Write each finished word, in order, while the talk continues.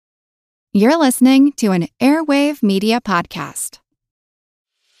You're listening to an Airwave Media Podcast.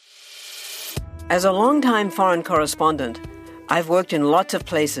 As a longtime foreign correspondent, I've worked in lots of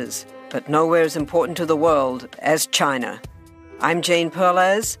places, but nowhere as important to the world as China. I'm Jane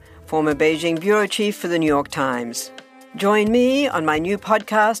Perlez, former Beijing bureau chief for the New York Times. Join me on my new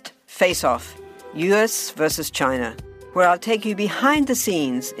podcast, Face Off, U.S. versus China, where I'll take you behind the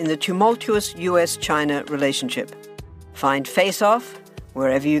scenes in the tumultuous U.S.-China relationship. Find Face Off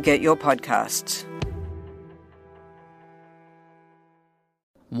wherever you get your podcasts.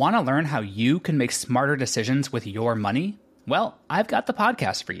 Want to learn how you can make smarter decisions with your money? Well, I've got the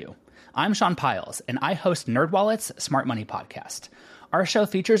podcast for you. I'm Sean Piles, and I host NerdWallet's Smart Money Podcast. Our show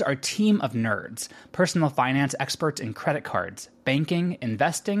features our team of nerds, personal finance experts in credit cards, banking,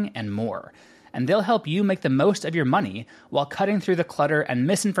 investing, and more. And they'll help you make the most of your money while cutting through the clutter and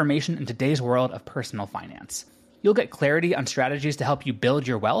misinformation in today's world of personal finance. You'll get clarity on strategies to help you build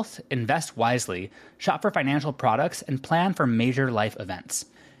your wealth, invest wisely, shop for financial products, and plan for major life events.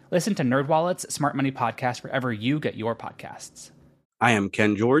 Listen to NerdWallet's Smart Money Podcast wherever you get your podcasts. I am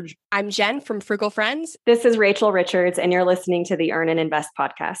Ken George. I'm Jen from Frugal Friends. This is Rachel Richards, and you're listening to the Earn and Invest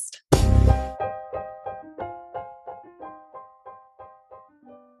podcast.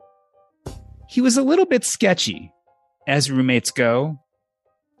 He was a little bit sketchy, as roommates go.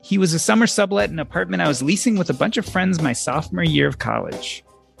 He was a summer sublet in an apartment I was leasing with a bunch of friends my sophomore year of college.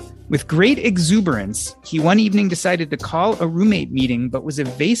 With great exuberance, he one evening decided to call a roommate meeting, but was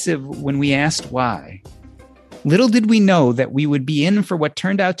evasive when we asked why. Little did we know that we would be in for what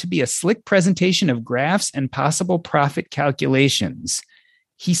turned out to be a slick presentation of graphs and possible profit calculations.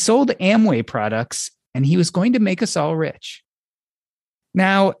 He sold Amway products, and he was going to make us all rich.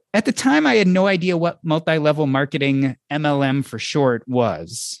 Now, at the time, I had no idea what multi-level marketing, MLM for short,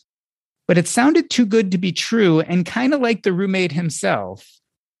 was. But it sounded too good to be true and kind of like the roommate himself,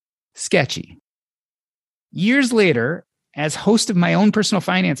 sketchy. Years later, as host of my own personal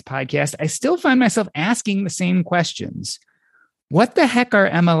finance podcast, I still find myself asking the same questions. What the heck are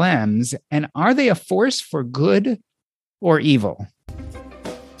MLMs, and are they a force for good or evil?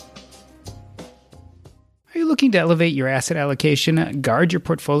 Are you looking to elevate your asset allocation, guard your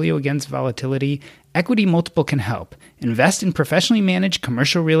portfolio against volatility? Equity Multiple can help. Invest in professionally managed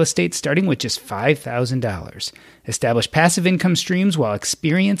commercial real estate starting with just $5,000. Establish passive income streams while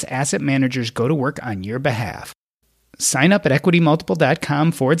experienced asset managers go to work on your behalf. Sign up at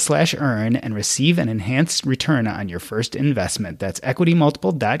equitymultiple.com/earn and receive an enhanced return on your first investment. That's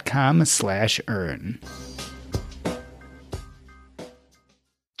equitymultiple.com/earn.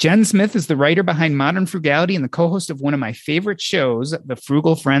 Jen Smith is the writer behind Modern Frugality and the co-host of one of my favorite shows, the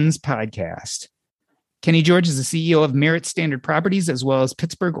Frugal Friends podcast. Kenny George is the CEO of Merit Standard Properties, as well as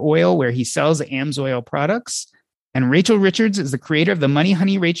Pittsburgh Oil, where he sells AMSOIL products. And Rachel Richards is the creator of the Money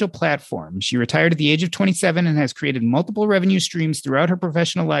Honey Rachel platform. She retired at the age of 27 and has created multiple revenue streams throughout her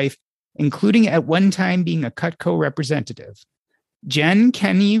professional life, including at one time being a Cutco representative. Jen,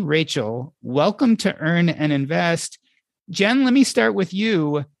 Kenny, Rachel, welcome to Earn and Invest. Jen, let me start with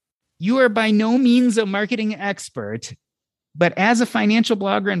you. You are by no means a marketing expert, but as a financial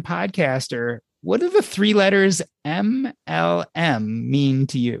blogger and podcaster, what do the three letters MLM mean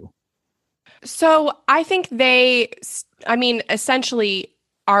to you? So I think essentially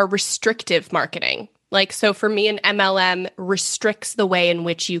are restrictive marketing. So for me, an MLM restricts the way in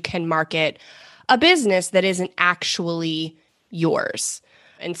which you can market a business that isn't actually yours.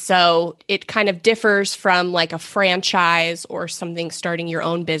 And so it kind of differs from like a franchise or something starting your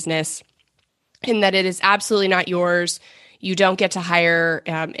own business in that it is absolutely not yours. You don't get to hire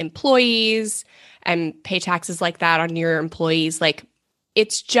employees and pay taxes like that on your employees.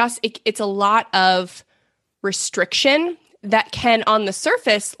 It's a lot of restriction that can on the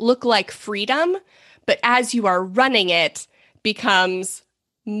surface look like freedom, but as you are running it becomes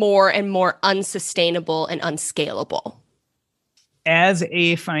more and more unsustainable and unscalable. As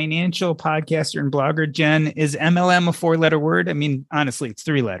a financial podcaster and blogger, Jen, is MLM a four-letter word? I mean, honestly, it's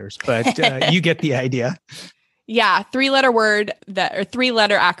three letters, but you get the idea. Yeah, three-letter word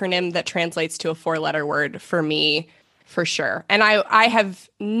three-letter acronym that translates to a four-letter word for me, for sure. And I have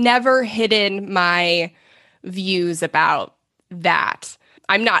never hidden my views about that.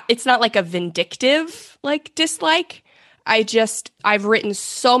 It's not like a vindictive dislike. I've written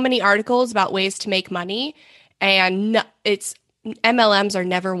so many articles about ways to make money, and MLMs are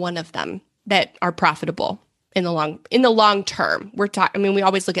never one of them that are profitable in the long term. We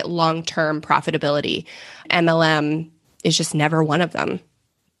always look at long-term profitability. MLM is just never one of them.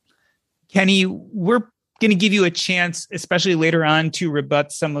 Kenny, we're going to give you a chance, especially later on, to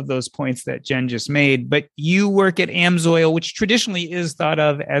rebut some of those points that Jen just made. But you work at AMSOIL, which traditionally is thought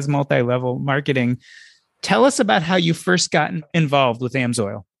of as multi-level marketing. Tell us about how you first got involved with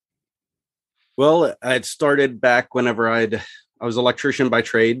AMSOIL. Well, I'd started back whenever I was an electrician by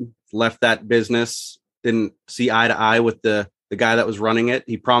trade, left that business, didn't see eye to eye with the guy that was running it.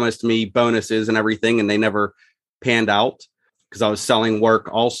 He promised me bonuses and everything, and they never panned out because I was selling work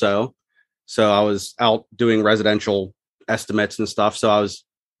also. So I was out doing residential estimates and stuff. So I was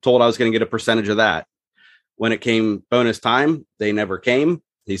told I was going to get a percentage of that. When it came bonus time, they never came.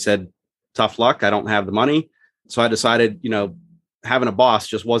 He said, tough luck. I don't have the money. So I decided, having a boss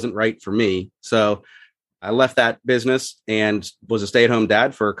just wasn't right for me. So I left that business and was a stay-at-home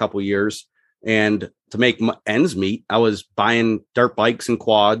dad for a couple of years. And to make ends meet, I was buying dirt bikes and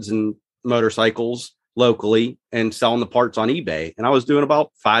quads and motorcycles locally and selling the parts on eBay. And I was doing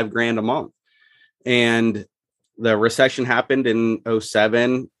about $5,000 a month. And the recession happened in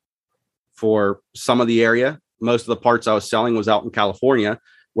 2007 for some of the area. Most of the parts I was selling was out in California,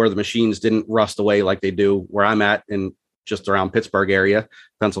 where the machines didn't rust away like they do where I'm at in just around Pittsburgh area,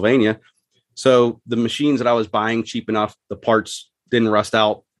 Pennsylvania. So the machines that I was buying cheap enough, the parts didn't rust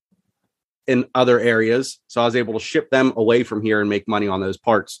out in other areas. So I was able to ship them away from here and make money on those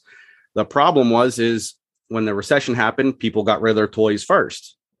parts. The problem is when the recession happened, people got rid of their toys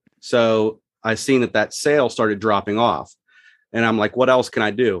first. So I seen that sale started dropping off, and I'm like, what else can I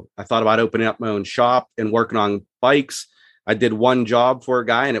do? I thought about opening up my own shop and working on bikes. I did one job for a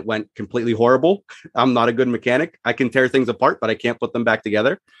guy and it went completely horrible. I'm not a good mechanic. I can tear things apart, but I can't put them back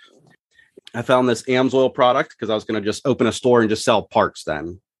together. I found this AMSOIL product because I was going to just open a store and just sell parts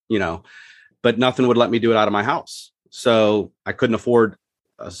then, but nothing would let me do it out of my house. So I couldn't afford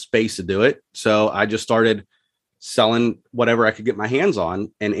a space to do it. So I just started selling whatever I could get my hands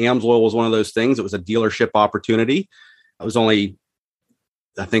on. And AMSOIL was one of those things. It was a dealership opportunity. It was only,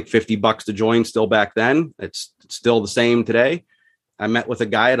 I think, $50 to join still back then. It's still the same today. I met with a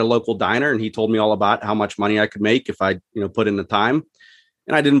guy at a local diner and he told me all about how much money I could make if I, put in the time.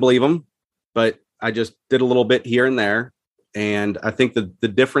 And I didn't believe him, but I just did a little bit here and there. And I think the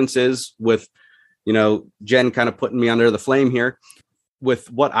difference is with, Jen kind of putting me under the flame here.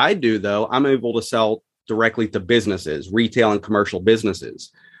 With what I do, though, I'm able to sell directly to businesses, retail and commercial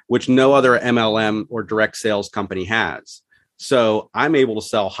businesses, which no other MLM or direct sales company has. So I'm able to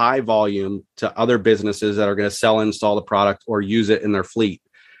sell high volume to other businesses that are going to sell and install the product or use it in their fleet.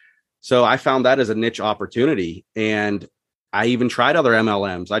 So I found that as a niche opportunity. And I even tried other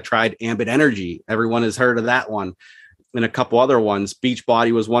MLMs. I tried Ambit Energy. Everyone has heard of that one. And a couple other ones.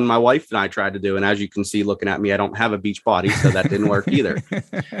 Beachbody was one my wife and I tried to do. And as you can see, looking at me, I don't have a Beachbody, so that didn't work either.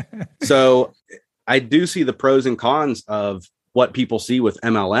 So I do see the pros and cons of what people see with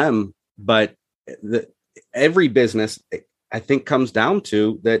MLM, but every business, I think, comes down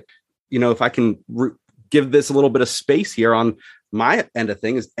to that, if I can give this a little bit of space here on my end of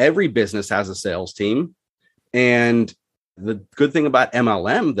things, every business has a sales team. And the good thing about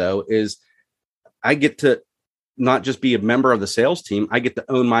MLM, though, is I get to not just be a member of the sales team. I get to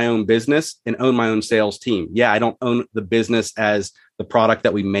own my own business and own my own sales team. Yeah, I don't own the business as the product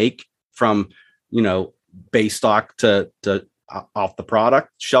that we make from, base stock to off the product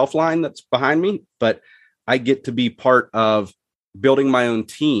shelf line that's behind me, but I get to be part of building my own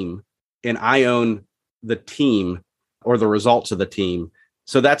team, and I own the team or the results of the team.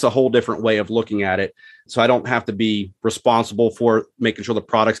 So that's a whole different way of looking at it. So I don't have to be responsible for making sure the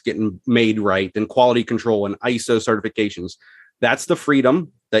product's getting made right and quality control and ISO certifications. That's the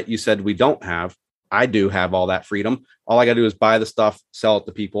freedom that you said we don't have. I do have all that freedom. All I got to do is buy the stuff, sell it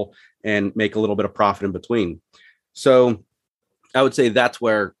to people, and make a little bit of profit in between. So I would say that's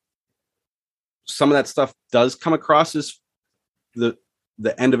where some of that stuff does come across as the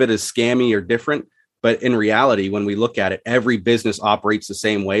end of it is scammy or different. But in reality, when we look at it, every business operates the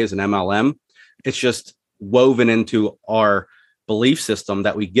same way as an MLM. It's just woven into our belief system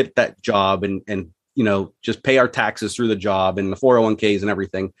that we get that job and just pay our taxes through the job and the 401ks and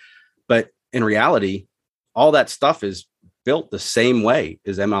everything. But in reality, all that stuff is built the same way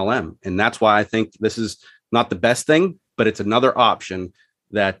as MLM. And that's why I think this is not the best thing, but it's another option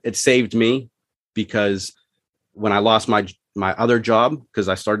that it saved me, because when I lost my other job, because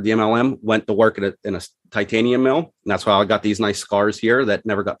I started the MLM, went to work in a titanium mill. And that's why I got these nice scars here that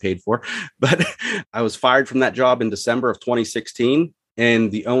never got paid for. But I was fired from that job in December of 2016.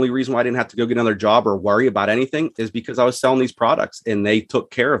 And the only reason why I didn't have to go get another job or worry about anything is because I was selling these products and they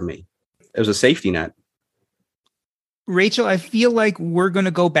took care of me. It was a safety net. Rachel, I feel like we're going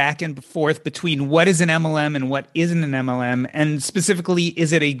to go back and forth between what is an MLM and what isn't an MLM. And specifically,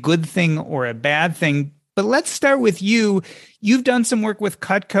 is it a good thing or a bad thing? But let's start with you. You've done some work with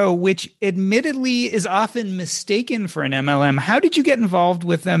Cutco, which admittedly is often mistaken for an MLM. How did you get involved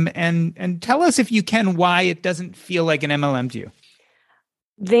with them? And tell us, if you can, why it doesn't feel like an MLM to you.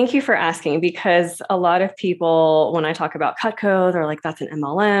 Thank you for asking, because a lot of people, when I talk about Cutco, they're like, that's an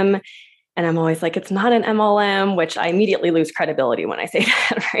MLM. And I'm always like, it's not an MLM, which I immediately lose credibility when I say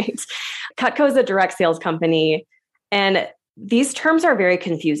that, right? Cutco is a direct sales company. And these terms are very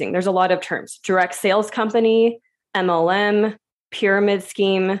confusing. There's a lot of terms: direct sales company, MLM, pyramid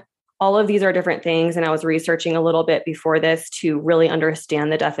scheme. All of these are different things. And I was researching a little bit before this to really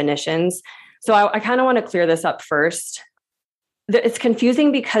understand the definitions. So I kind of want to clear this up first. It's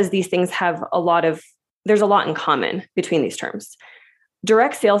confusing because these things have there's a lot in common between these terms.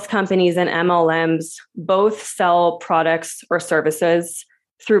 Direct sales companies and MLMs both sell products or services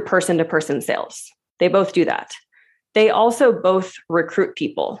through person-to-person sales. They both do that. They also both recruit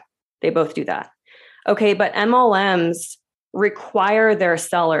people. They both do that. Okay, but MLMs require their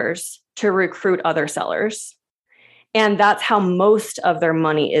sellers to recruit other sellers. And that's how most of their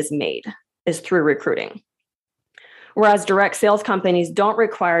money is made, is through recruiting. Whereas direct sales companies don't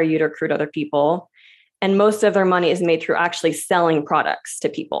require you to recruit other people. And most of their money is made through actually selling products to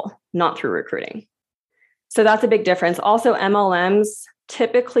people, not through recruiting. So that's a big difference. Also, MLMs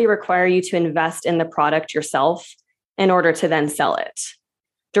typically require you to invest in the product yourself in order to then sell it.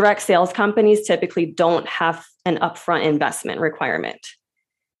 Direct sales companies typically don't have an upfront investment requirement.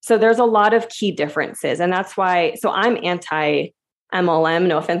 So there's a lot of key differences. And that's why, so I'm anti-MLM,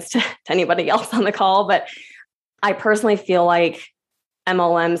 no offense to anybody else on the call, but I personally feel like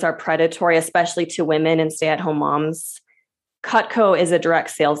MLMs are predatory, especially to women and stay-at-home moms. Cutco is a direct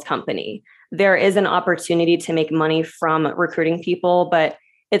sales company. There is an opportunity to make money from recruiting people, but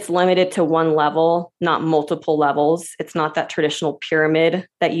it's limited to one level, not multiple levels. It's not that traditional pyramid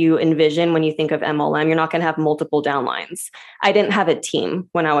that you envision when you think of MLM. You're not going to have multiple downlines. I didn't have a team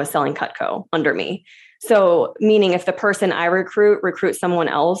when I was selling Cutco under me. So meaning if the person I recruits someone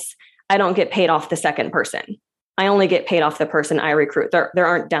else, I don't get paid off the second person. I only get paid off the person I recruit. There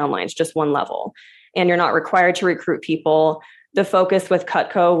aren't downlines, just one level. And you're not required to recruit people. The focus with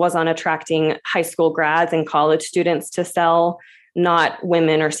Cutco was on attracting high school grads and college students to sell, not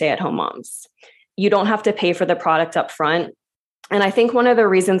women or stay-at-home moms. You don't have to pay for the product up front. And I think one of the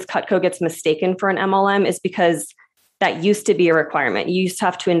reasons Cutco gets mistaken for an MLM is because that used to be a requirement. You used to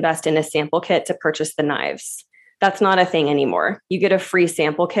have to invest in a sample kit to purchase the knives. That's not a thing anymore. You get a free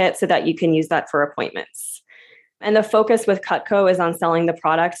sample kit so that you can use that for appointments. And the focus with Cutco is on selling the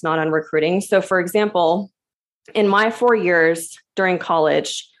products, not on recruiting. So for example, in my 4 years during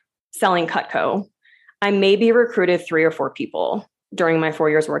college selling Cutco, I maybe recruited 3 or 4 people during my 4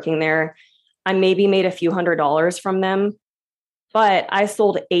 years working there. I maybe made a few $100s from them, but I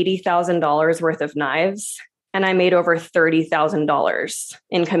sold $80,000 worth of knives and I made over $30,000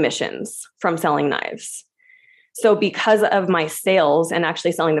 in commissions from selling knives. So because of my sales and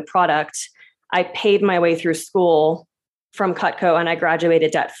actually selling the product, I paid my way through school from Cutco and I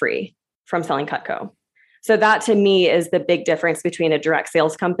graduated debt-free from selling Cutco. So that to me is the big difference between a direct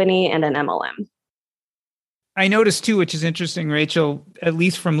sales company and an MLM. I noticed too, which is interesting, Rachel, at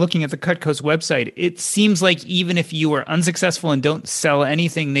least from looking at the Cutco's website, it seems like even if you are unsuccessful and don't sell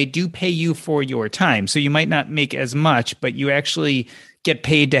anything, they do pay you for your time. So you might not make as much, but you actually get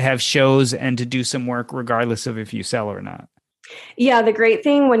paid to have shows and to do some work regardless of if you sell or not. Yeah, the great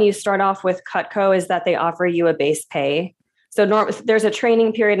thing when you start off with Cutco is that they offer you a base pay. So there's a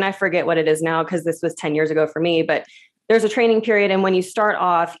training period, and I forget what it is now because this was 10 years ago for me, but there's a training period. And when you start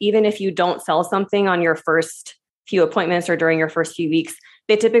off, even if you don't sell something on your first few appointments or during your first few weeks,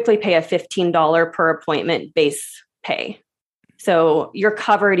 they typically pay a $15 per appointment base pay. So you're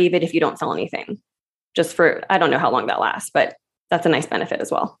covered even if you don't sell anything, just for, I don't know how long that lasts, but that's a nice benefit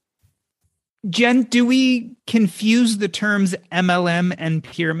as well. Jen, do we confuse the terms MLM and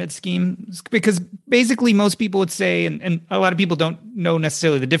pyramid schemes? Because basically most people would say, and a lot of people don't know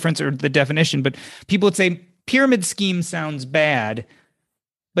necessarily the difference or the definition, but people would say pyramid scheme sounds bad,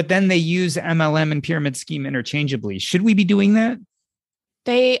 but then they use MLM and pyramid scheme interchangeably. Should we be doing that?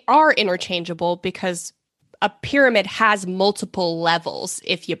 They are interchangeable because a pyramid has multiple levels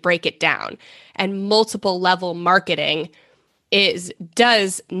if you break it down, and multiple level marketing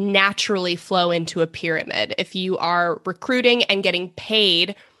does naturally flow into a pyramid. If you are recruiting and getting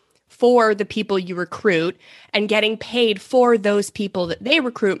paid for the people you recruit and getting paid for those people that they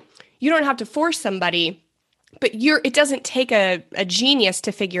recruit, you don't have to force somebody, but it doesn't take a genius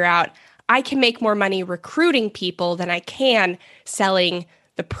to figure out I can make more money recruiting people than I can selling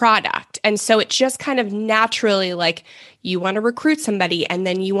the product. And so it just kind of naturally, like, you want to recruit somebody and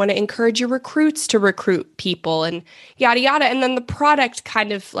then you want to encourage your recruits to recruit people and yada, yada. And then the product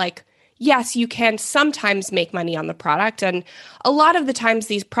kind of like, yes, you can sometimes make money on the product. And a lot of the times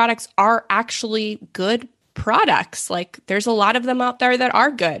these products are actually good products. Like, there's a lot of them out there that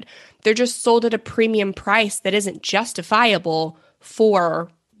are good. They're just sold at a premium price that isn't justifiable for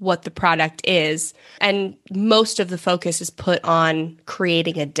what the product is. And most of the focus is put on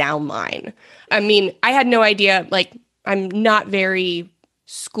creating a downline. I mean, I had no idea, like, I'm not very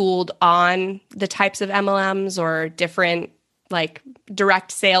schooled on the types of MLMs or different like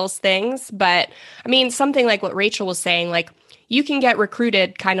direct sales things. But I mean, something like what Rachel was saying, like, you can get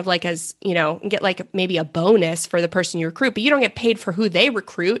recruited kind of like as, you know, and get like maybe a bonus for the person you recruit, but you don't get paid for who they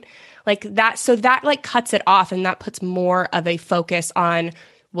recruit like that. So that like cuts it off, and that puts more of a focus on,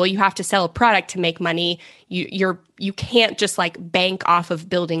 well, you have to sell a product to make money. You can't just like bank off of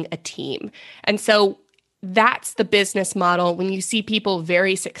building a team. And so that's the business model. When you see people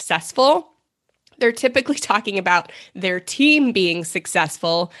very successful, they're typically talking about their team being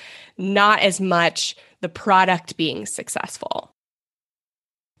successful, not as much the product being successful.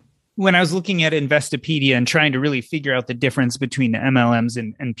 When I was looking at Investopedia and trying to really figure out the difference between MLMs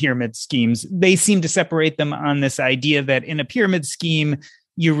and pyramid schemes, they seem to separate them on this idea that in a pyramid scheme,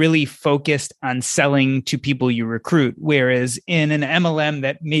 you're really focused on selling to people you recruit, whereas in an MLM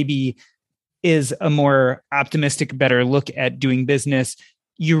that maybe is a more optimistic, better look at doing business,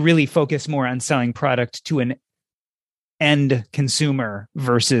 you really focus more on selling product to an end consumer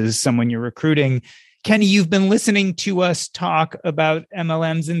versus someone you're recruiting. Kenny, you've been listening to us talk about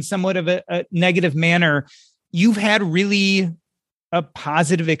MLMs in somewhat of a negative manner. You've had really a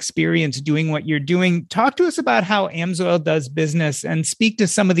positive experience doing what you're doing. Talk to us about how AMSOIL does business and speak to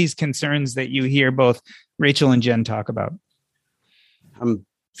some of these concerns that you hear both Rachel and Jen talk about. I'm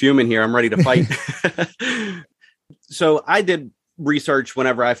fuming here. I'm ready to fight. So I did research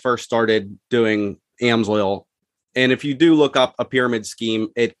whenever I first started doing AMSOIL. And if you do look up a pyramid scheme,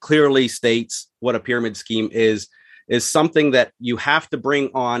 it clearly states what a pyramid scheme is something that you have to bring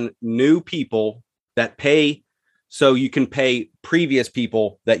on new people that pay so you can pay previous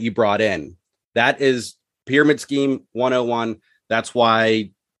people that you brought in. That is pyramid scheme 101. That's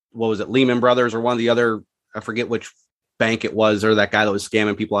why, what was it, Lehman Brothers or one of the other, I forget which bank it was, or that guy that was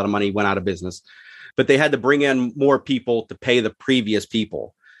scamming people out of money went out of business. But they had to bring in more people to pay the previous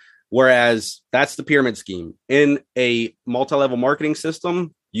people. Whereas that's the pyramid scheme. In a multi-level marketing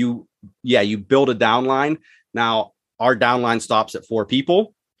system, you build a downline. Now, our downline stops at 4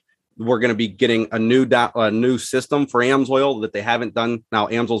 people. We're going to be getting a new system for AMSOIL that they haven't done. Now,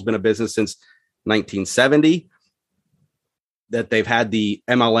 AMSOIL's been a business since 1970. That they've had the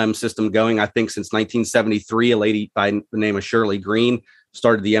MLM system going, I think, since 1973. A lady by the name of Shirley Green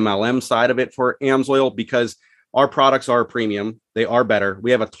started the MLM side of it for AMSOIL because our products are a premium. They are better.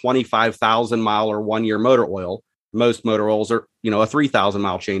 We have a 25,000 mile or 1 year motor oil. Most motor oils are, a 3,000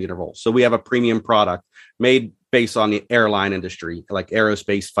 mile change interval. So we have a premium product made based on the airline industry, like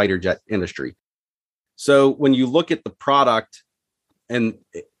aerospace fighter jet industry. So when you look at the product and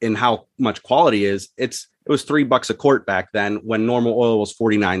how much quality is, it was $3 a quart back then when normal oil was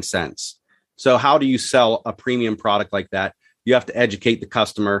 49 cents. So how do you sell a premium product like that? You have to educate the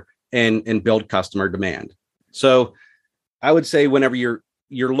customer and build customer demand. So I would say whenever you're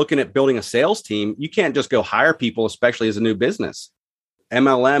looking at building a sales team, you can't just go hire people, especially as a new business.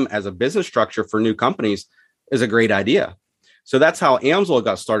 MLM as a business structure for new companies is a great idea. So that's how AMSOIL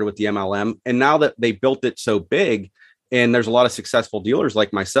got started with the MLM. And now that they built it so big and there's a lot of successful dealers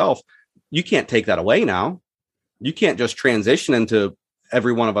like myself, you can't take that away now. You can't just transition into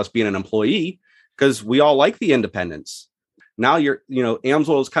every one of us being an employee because we all like the independence. Now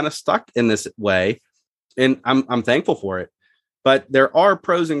AMSOIL is kind of stuck in this way. And I'm thankful for it. But there are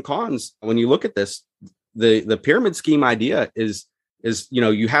pros and cons when you look at this. The pyramid scheme idea is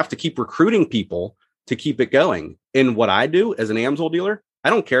you have to keep recruiting people to keep it going. In what I do as an AMSOIL dealer, I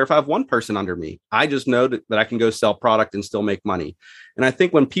don't care if I have one person under me. I just know that I can go sell product and still make money. And I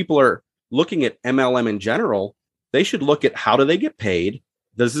think when people are looking at MLM in general, they should look at how do they get paid?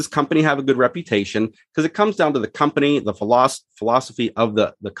 Does this company have a good reputation? Because it comes down to the company, the philosophy of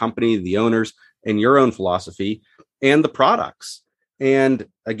the company, the owners, and your own philosophy and the products. And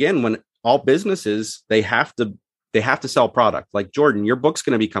again, when all businesses, they have to sell product. Like Jordan, your book's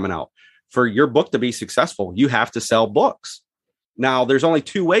going to be coming out. For your book to be successful, you have to sell books. Now, there's only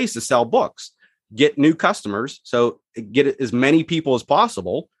 2 ways to sell books. Get new customers, so get as many people as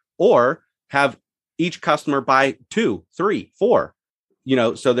possible, or have each customer buy 2, 3, 4.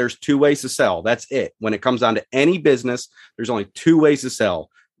 So there's two ways to sell. That's it. When it comes down to any business, there's only two ways to sell: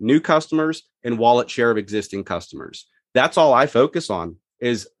 new customers and wallet share of existing customers. That's all I focus on,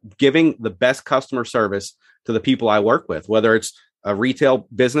 is giving the best customer service to the people I work with, whether it's a retail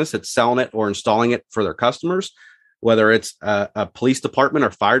business that's selling it or installing it for their customers, whether it's a police department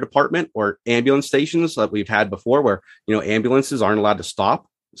or fire department or ambulance stations that we've had before, where, ambulances aren't allowed to stop.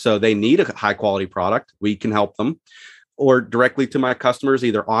 So they need a high quality product. We can help them. Or directly to my customers,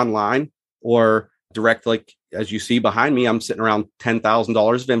 either online or direct, like as you see behind me, I'm sitting around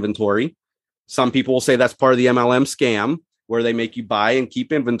 $10,000 of inventory. Some people will say that's part of the MLM scam, where they make you buy and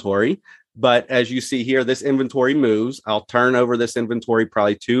keep inventory. But as you see here, this inventory moves. I'll turn over this inventory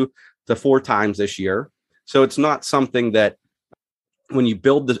probably 2 to 4 times this year. So it's not something that, when you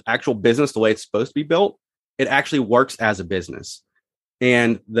build the actual business the way it's supposed to be built, it actually works as a business.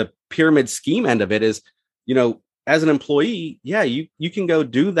 And the pyramid scheme end of it is, as an employee, yeah, you can go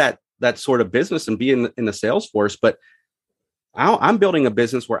do that sort of business and be in the sales force. But I'm building a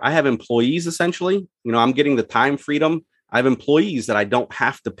business where I have employees, essentially. I'm getting the time freedom. I have employees that I don't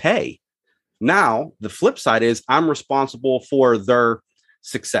have to pay. Now, the flip side is I'm responsible for their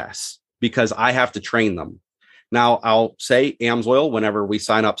success because I have to train them. Now, I'll say AMSOIL, whenever we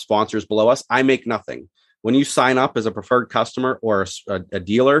sign up sponsors below us, I make nothing. When you sign up as a preferred customer or a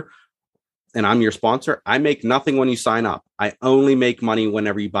dealer, and I'm your sponsor, I make nothing when you sign up. I only make money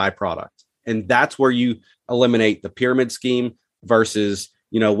whenever you buy product. And that's where you eliminate the pyramid scheme versus,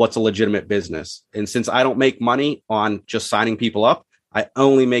 what's a legitimate business. And since I don't make money on just signing people up, I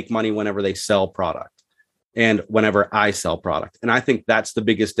only make money whenever they sell product and whenever I sell product. And I think that's the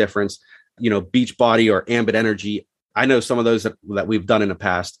biggest difference. Beachbody or Ambit Energy, I know some of those that we've done in the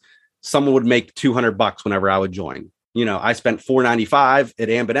past. Someone would make $200 whenever I would join. I spent $495 at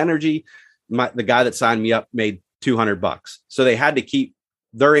Ambit Energy. The guy that signed me up made $200. So they had to keep,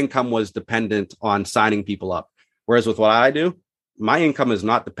 their income was dependent on signing people up. Whereas with what I do, my income is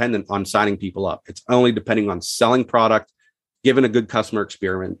not dependent on signing people up. It's only depending on selling product, giving a good customer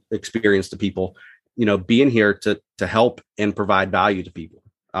experience to people, being here to help and provide value to people.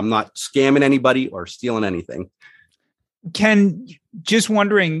 I'm not scamming anybody or stealing anything. Ken, just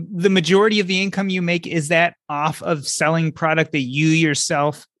wondering, the majority of the income you make, is that off of selling product that you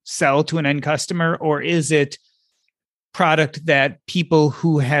yourself sell to an end customer, or is it product that people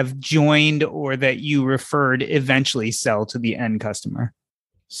who have joined or that you referred eventually sell to the end customer?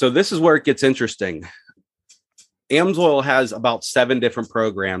 So this is where it gets interesting. AMSOIL has about 7 different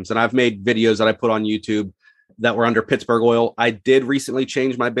programs, and I've made videos that I put on YouTube that were under Pittsburgh Oil. I did recently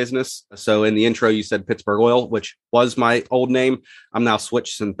change my business. So in the intro, you said Pittsburgh Oil, which was my old name. I'm now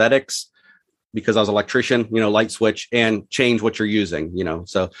Switch Synthetics because I was an electrician, light switch, and change what you're using,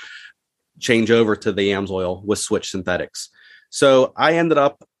 so change over to the AMSOIL with Switch Synthetics. So I ended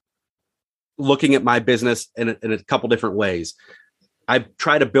up looking at my business in a couple different ways. I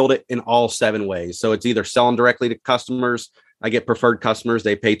try to build it in all 7 ways. So it's either selling directly to customers. I get preferred customers.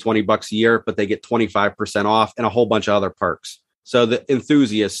 They pay $20 a year, but they get 25% off and a whole bunch of other perks. So the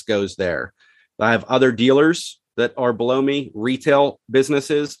enthusiast goes there. I have other dealers that are below me, retail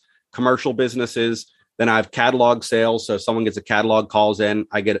businesses, commercial businesses. Then I have catalog sales. So if someone gets a catalog, calls in,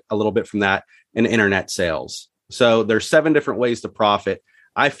 I get a little bit from that, and internet sales. So there's 7 different ways to profit.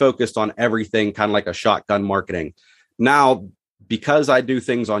 I focused on everything kind of like a shotgun marketing. Now, because I do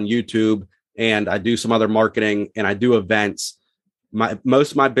things on YouTube and I do some other marketing and I do events,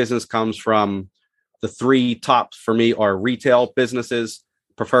 most of my business comes from the 3 tops for me are retail businesses,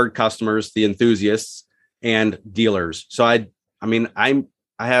 preferred customers, the enthusiasts, and dealers. So I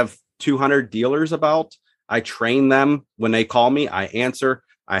have 200 dealers about. I train them when they call me. I answer.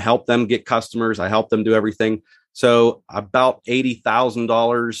 I help them get customers. I help them do everything. So about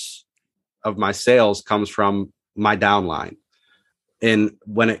 $80,000 of my sales comes from my downline. And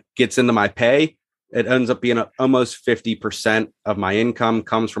when it gets into my pay, it ends up being almost 50% of my income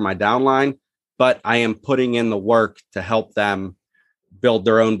comes from my downline. But I am putting in the work to help them build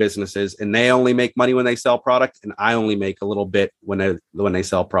their own businesses, and they only make money when they sell product, and I only make a little bit when they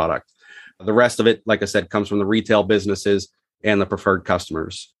sell product. The rest of it, like I said, comes from the retail businesses and the preferred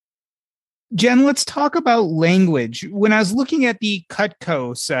customers. Jen, let's talk about language. When I was looking at the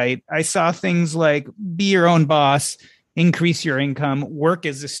Cutco site, I saw things like be your own boss, increase your income, work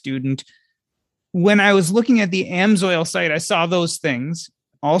as a student. When I was looking at the AMSOIL site, I saw those things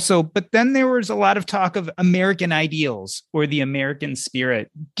also, but then there was a lot of talk of American ideals or the American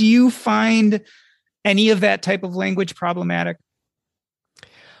spirit. Do you find any of that type of language problematic?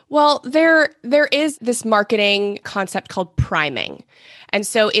 Well, there is this marketing concept called priming. And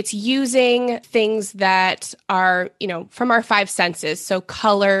so it's using things that are, from our five senses. So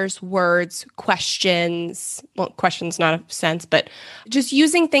colors, words, questions. Well, questions not a sense, but just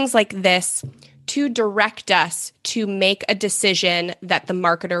using things like this to direct us to make a decision that the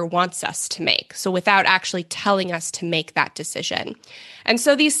marketer wants us to make. So without actually telling us to make that decision. And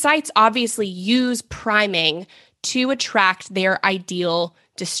so these sites obviously use priming to attract their ideal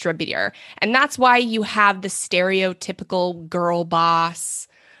distributor. And that's why you have the stereotypical girl boss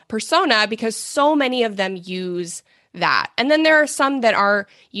persona, because so many of them use that. And then there are some that are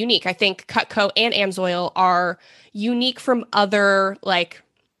unique. I think Cutco and AMSOIL are unique from other,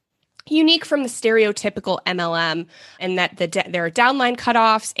 unique from the stereotypical MLM, and that there are downline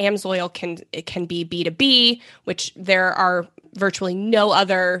cutoffs. AMSOIL can be B2B, which there are virtually no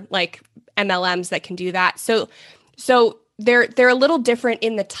other MLMs that can do that. So they're a little different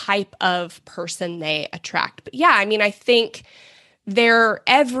in the type of person they attract. But yeah, I think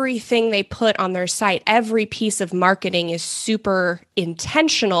everything they put on their site, every piece of marketing is super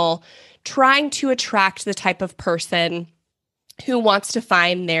intentional, trying to attract the type of person who wants to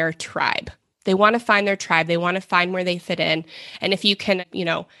find their tribe. They want to find their tribe. They want to find where they fit in. And if you can,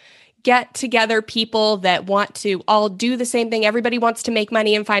 get together people that want to all do the same thing. Everybody wants to make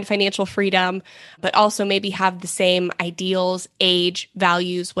money and find financial freedom, but also maybe have the same ideals, age,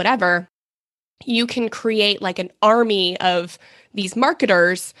 values, whatever. You can create an army of these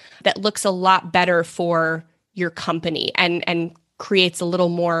marketers that looks a lot better for your company and creates a little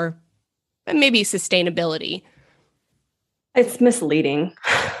more maybe sustainability. It's misleading.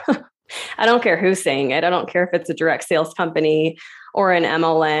 I don't care who's saying it. I don't care if it's a direct sales company or an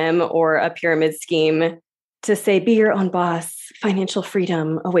MLM or a pyramid scheme to say, be your own boss, financial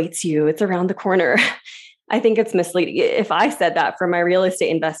freedom awaits you, it's around the corner. I think it's misleading. If I said that for my real estate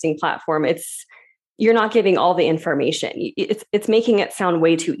investing platform, you're not giving all the information. It's making it sound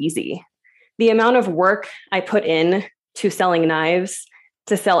way too easy. The amount of work I put in to selling knives,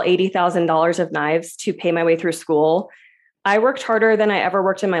 to sell $80,000 of knives to pay my way through school, I worked harder than I ever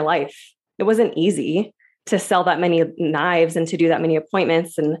worked in my life. It wasn't easy to sell that many knives and to do that many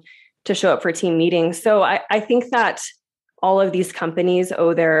appointments and to show up for team meetings. So I think that all of these companies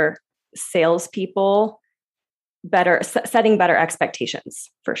owe their salespeople setting better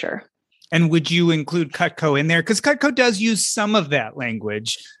expectations, for sure. And would you include Cutco in there? Because Cutco does use some of that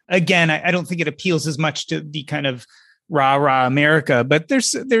language. Again, I don't think it appeals as much to the kind of rah America, but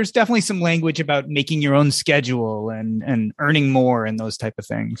there's definitely some language about making your own schedule and earning more and those type of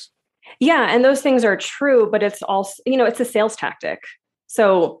things. Yeah. And those things are true, but it's also, it's a sales tactic.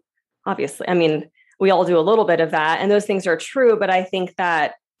 So obviously, we all do a little bit of that and those things are true, but I think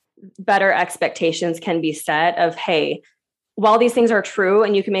that better expectations can be set of, hey, while these things are true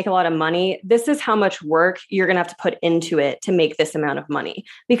and you can make a lot of money, this is how much work you're going to have to put into it to make this amount of money,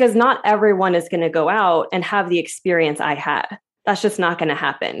 because not everyone is going to go out and have the experience I had. That's just not going to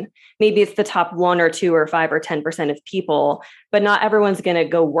happen. Maybe it's the top 1 or 2 or 5 or 10% of people, but not everyone's going to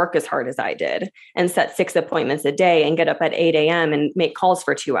go work as hard as I did and set 6 appointments a day and get up at 8 a.m. and make calls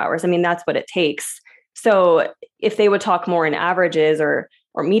for 2 hours. That's what it takes. So if they would talk more in averages or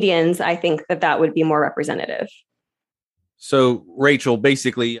medians, I think that would be more representative. So Rachel,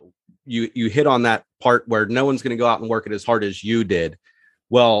 basically you hit on that part where no one's going to go out and work it as hard as you did.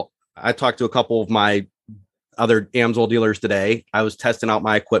 Well, I talked to a couple of my other AMSOIL dealers today. I was testing out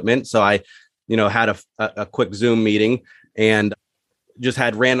my equipment. So I, had a quick Zoom meeting and just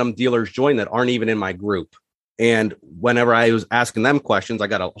had random dealers join that aren't even in my group. And whenever I was asking them questions, I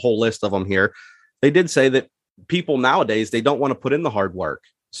got a whole list of them here. They did say that people nowadays, they don't want to put in the hard work.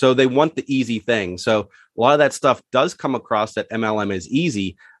 So they want the easy thing. So a lot of that stuff does come across that MLM is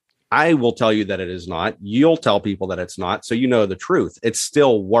easy. I will tell you that it is not. You'll tell people that it's not. So the truth. It's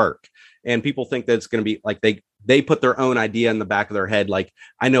still work. And people think that it's going to be like they put their own idea in the back of their head. Like,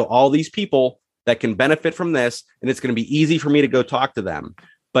 I know all these people that can benefit from this, and it's going to be easy for me to go talk to them.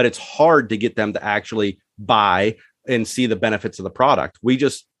 But it's hard to get them to actually buy and see the benefits of the product. We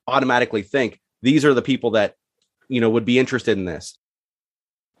just automatically think these are the people that, would be interested in this.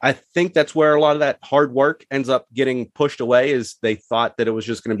 I think that's where a lot of that hard work ends up getting pushed away, is they thought that it was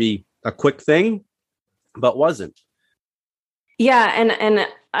just going to be a quick thing, but wasn't. Yeah. And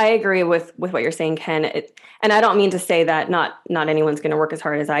I agree with what you're saying, Ken. And I don't mean to say that not anyone's going to work as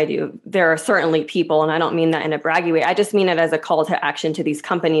hard as I do. There are certainly people, and I don't mean that in a braggy way. I just mean it as a call to action to these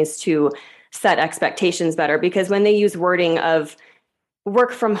companies to set expectations better, because when they use wording of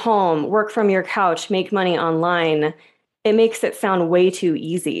work from home, work from your couch, make money online, it makes it sound way too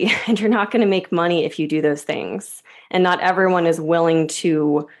easy. And you're not going to make money if you do those things. And not everyone is willing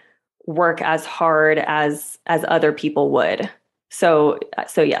to work as hard as other people would. So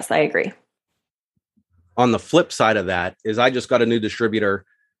yes, I agree. On the flip side of that is I just got a new distributor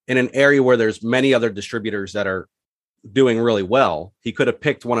in an area where there's many other distributors that are doing really well. He could have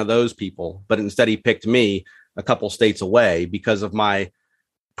picked one of those people, but instead he picked me a couple states away because of my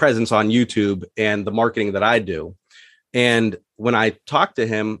presence on YouTube and the marketing that I do. And when I talked to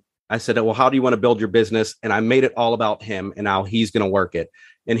him, I said, well, how do you want to build your business? And I made it all about him and how he's going to work it.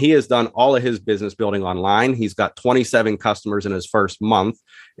 And he has done all of his business building online. He's got 27 customers in his first month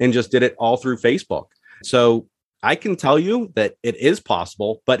and just did it all through Facebook. So I can tell you that it is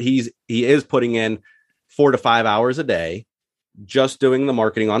possible, but he is putting in 4 to 5 hours a day, just doing the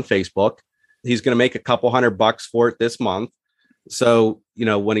marketing on Facebook. He's going to make a couple $100 for it this month. So,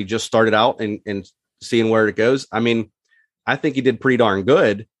 when he just started out and seeing where it goes, I mean, I think he did pretty darn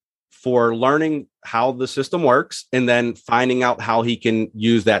good for learning how the system works and then finding out how he can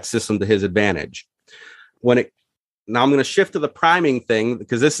use that system to his advantage. Now I'm going to shift to the priming thing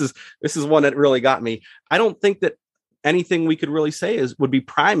because this is one that really got me. I don't think that anything we could really say would be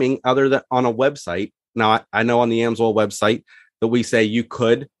priming other than on a website. Now I know on the AMSOIL website that we say you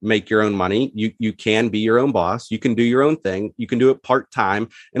could make your own money. You can be your own boss. You can do your own thing. You can do it part-time.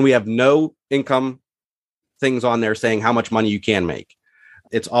 And we have no income things on there saying how much money you can make.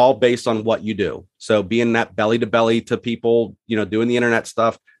 It's all based on what you do. So being that belly to belly to people, doing the internet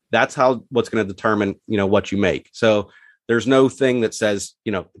stuff, that's what's going to determine, what you make. So there's no thing that says,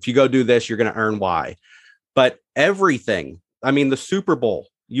 if you go do this, you're going to earn Y. But everything, I mean, the Super Bowl,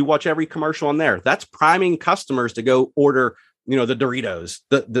 you watch every commercial on there. That's priming customers to go order, the Doritos,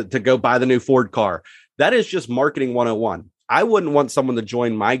 to go buy the new Ford car. That is just marketing 101. I wouldn't want someone to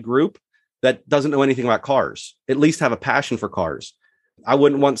join my group that doesn't know anything about cars, at least have a passion for cars. I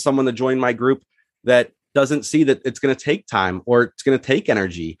wouldn't want someone to join my group that doesn't see that it's going to take time or it's going to take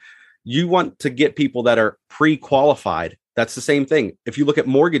energy. You want to get people that are pre-qualified. That's the same thing. If you look at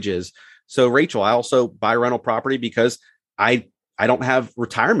mortgages. So Rachel, I also buy rental property because I don't have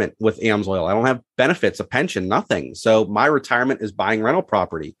retirement with AMSOIL. I don't have benefits, a pension, nothing. So my retirement is buying rental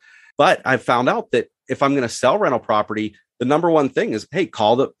property. But I found out that if I'm going to sell rental property, the number one thing is, hey,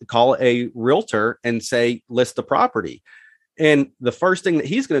 call a realtor and say, list the property. And the first thing that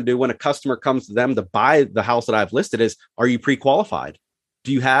he's going to do when a customer comes to them to buy the house that I've listed is, are you pre-qualified?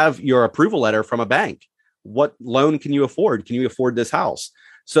 Do you have your approval letter from a bank? What loan can you afford? Can you afford this house?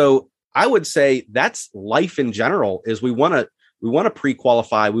 So I would say that's life in general is we want to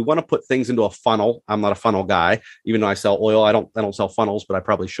pre-qualify. We want to put things into a funnel. I'm not a funnel guy, even though I sell oil. I don't sell funnels, but I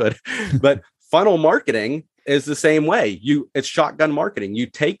probably should. But funnel marketing is the same way. It's shotgun marketing. You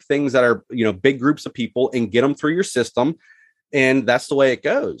take things that are, big groups of people and get them through your system. And that's the way it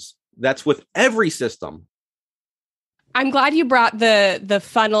goes. That's with every system. I'm glad you brought the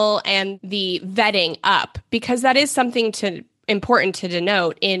funnel and the vetting up, because that is something important to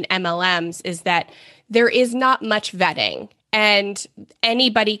denote in MLMs is that there is not much vetting. And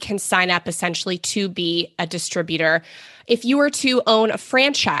anybody can sign up essentially to be a distributor. If you were to own a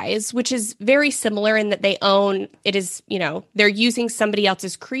franchise, which is very similar in that they're using somebody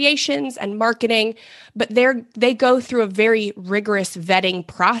else's creations and marketing, but they go through a very rigorous vetting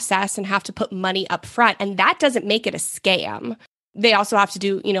process and have to put money up front. And that doesn't make it a scam. They also have to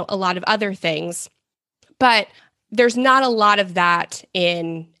do, a lot of other things. But there's not a lot of that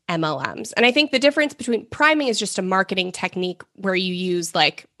in MLMs. And I think the difference between priming is just a marketing technique where you use,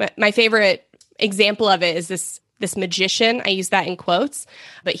 like, my favorite example of it is this magician. I use that in quotes,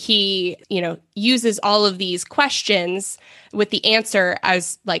 but he, uses all of these questions with the answer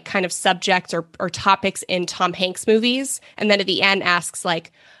as like kind of subjects or topics in Tom Hanks movies. And then at the end asks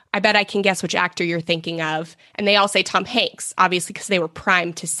like, I bet I can guess which actor you're thinking of. And they all say Tom Hanks, obviously, because they were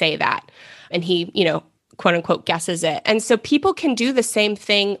primed to say that. And he, quote unquote, guesses it. And so people can do the same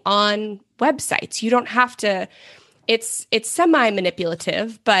thing on websites. You don't have to, it's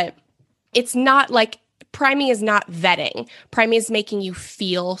semi-manipulative, but it's not like, priming is not vetting. Priming is making you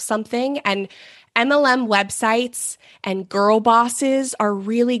feel something. And MLM websites and girl bosses are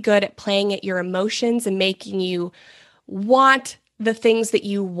really good at playing at your emotions and making you want the things that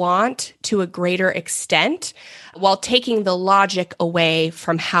you want to a greater extent while taking the logic away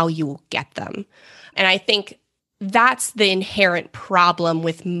from how you will get them. And I think that's the inherent problem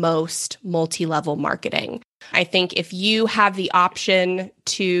with most multi-level marketing. I think if you have the option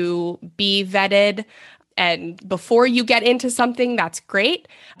to be vetted and before you get into something, that's great.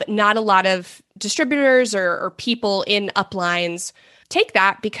 But not a lot of distributors or people in uplines take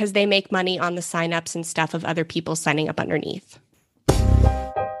that because they make money on the signups and stuff of other people signing up underneath.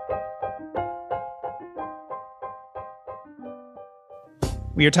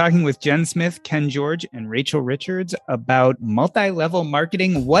 We are talking with Jen Smith, Ken George, and Rachel Richards about multi-level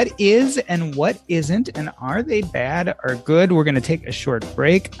marketing. What is and what isn't, and are they bad or good? We're going to take a short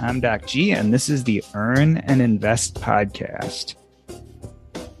break. I'm Doc G, and this is the Earn and Invest podcast.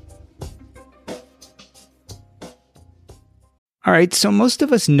 All right, so most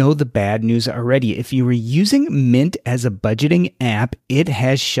of us know the bad news already. If you were using Mint as a budgeting app, it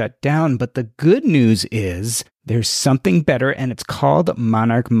has shut down. But the good news is there's something better, and it's called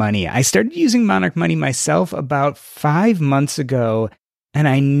Monarch Money. I started using Monarch Money myself about 5 months ago, and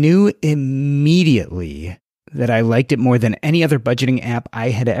I knew immediately that I liked it more than any other budgeting app I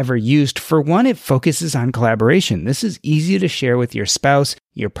had ever used. For one, it focuses on collaboration. This is easy to share with your spouse,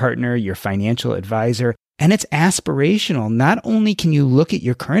 your partner, your financial advisor. And it's aspirational. Not only can you look at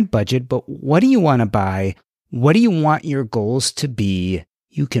your current budget, but what do you want to buy? What do you want your goals to be?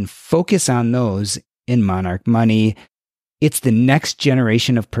 You can focus on those in Monarch Money. It's the next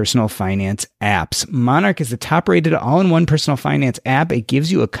generation of personal finance apps. Monarch is the top-rated all-in-one personal finance app. It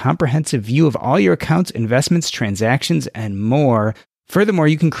gives you a comprehensive view of all your accounts, investments, transactions, and more. Furthermore,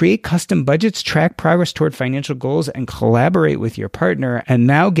 you can create custom budgets, track progress toward financial goals, and collaborate with your partner. And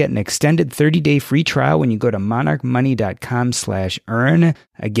now get an extended 30-day free trial when you go to monarchmoney.com/earn.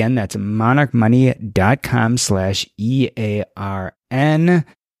 Again, that's monarchmoney.com/EARN.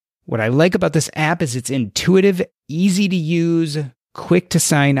 What I like about this app is it's intuitive, easy to use, quick to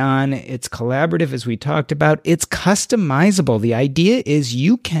sign on. It's collaborative, as we talked about. It's customizable. The idea is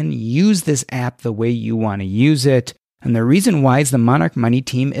you can use this app the way you want to use it. And the reason why is the Monarch Money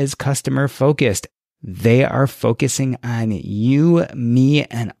team is customer focused. They are focusing on you, me,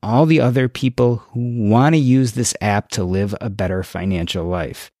 and all the other people who want to use this app to live a better financial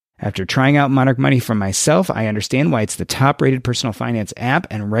life. After trying out Monarch Money for myself, I understand why it's the top-rated personal finance app.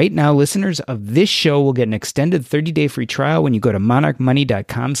 And right now, listeners of this show will get an extended 30-day free trial when you go to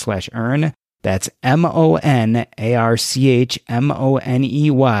monarchmoney.com/earn. That's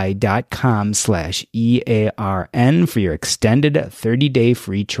monarchmoney.com/EARN for your extended 30-day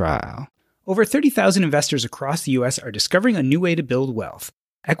free trial. Over 30,000 investors across the U.S. are discovering a new way to build wealth.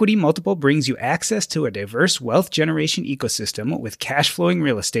 Equity Multiple brings you access to a diverse wealth generation ecosystem with cash-flowing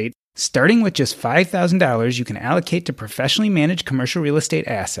real estate. Starting with just $5,000, you can allocate to professionally managed commercial real estate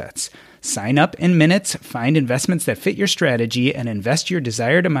assets. Sign up in minutes, find investments that fit your strategy, and invest your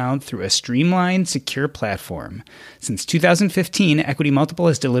desired amount through a streamlined, secure platform. Since 2015, Equity Multiple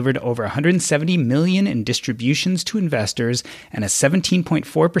has delivered over $170 million in distributions to investors and a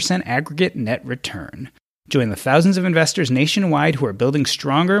 17.4% aggregate net return. Join the thousands of investors nationwide who are building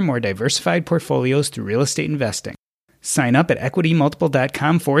stronger, more diversified portfolios through real estate investing. Sign up at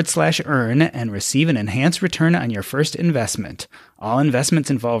equitymultiple.com/earn and receive an enhanced return on your first investment. All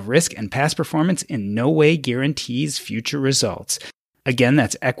investments involve risk, and past performance in no way guarantees future results. Again,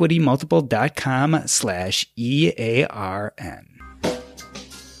 that's equitymultiple.com/EARN.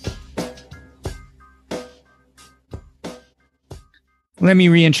 Let me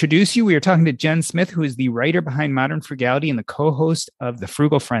reintroduce you. We are talking to Jen Smith, who is the writer behind Modern Frugality and the co-host of the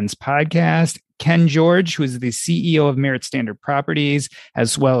Frugal Friends podcast. Ken George, who is the CEO of Merit Standard Properties,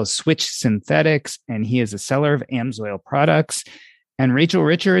 as well as Switch Synthetics, and he is a seller of Amsoil products. And Rachel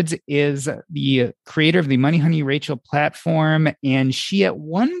Richards is the creator of the Money Honey Rachel platform, and she at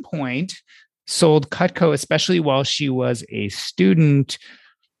one point sold Cutco, especially while she was a student.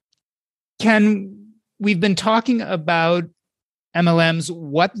 Ken, we've been talking about MLMs,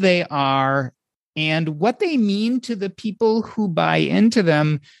 what they are, and what they mean to the people who buy into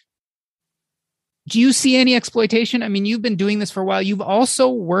them. Do you see any exploitation? I mean, you've been doing this for a while. You've also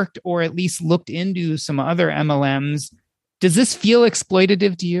worked or at least looked into some other MLMs. Does this feel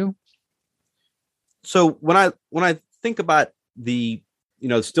exploitative to you? So when I think about the,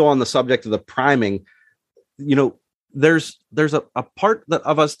 still on the subject of the priming, there's a part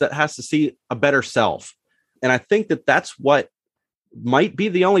of us that has to see a better self. And I think that's what might be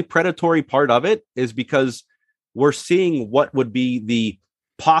the only predatory part of it, is because we're seeing what would be the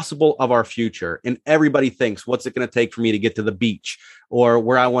possible of our future. And everybody thinks, what's it going to take for me to get to the beach or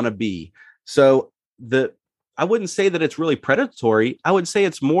where I want to be? So I wouldn't say that it's really predatory. I would say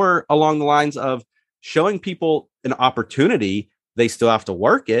it's more along the lines of showing people an opportunity. They still have to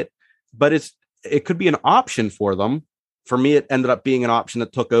work it, but it could be an option for them. For me, it ended up being an option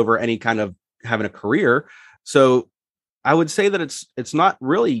that took over any kind of having a career. So I would say that it's not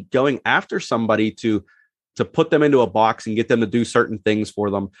really going after somebody to put them into a box and get them to do certain things for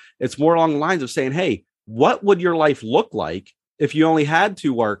them. It's more along the lines of saying, hey, what would your life look like if you only had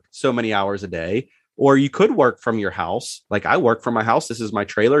to work so many hours a day, or you could work from your house. Like I work from my house. This is my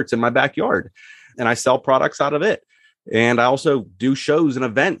trailer. It's in my backyard and I sell products out of it. And I also do shows and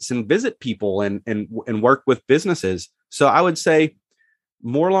events and visit people and work with businesses. So I would say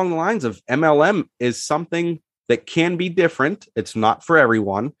more along the lines of MLM is something that can be different. It's not for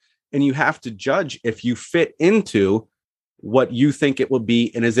everyone. And you have to judge if you fit into what you think it will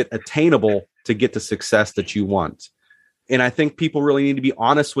be and is it attainable to get the success that you want. And I think people really need to be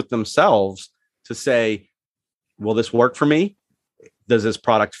honest with themselves to say, will this work for me? Does this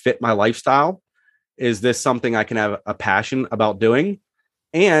product fit my lifestyle? Is this something I can have a passion about doing?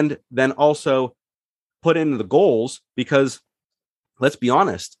 And then also put in the goals, because let's be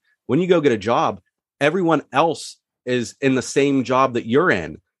honest, when you go get a job, everyone else is in the same job that you're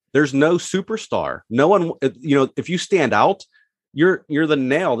in. There's no superstar. No one, if you stand out, you're the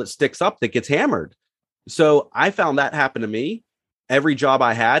nail that sticks up that gets hammered. So I found that happen to me. Every job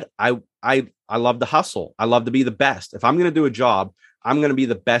I had, I love to hustle. I love to be the best. If I'm going to do a job, I'm going to be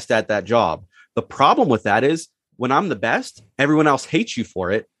the best at that job. The problem with that is when I'm the best, everyone else hates you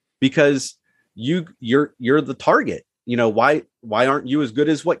for it because you're the target. Why aren't you as good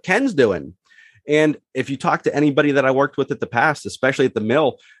as what Ken's doing? And if you talk to anybody that I worked with at the past, especially at the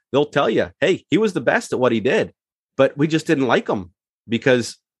mill, they'll tell you, hey, he was the best at what he did, but we just didn't like him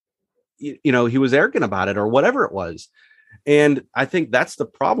because, he was arrogant about it or whatever it was. And I think that's the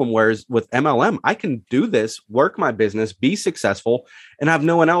problem. Whereas with MLM, I can do this, work my business, be successful, and have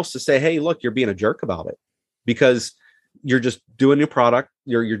no one else to say, hey, look, you're being a jerk about it, because you're just doing your product.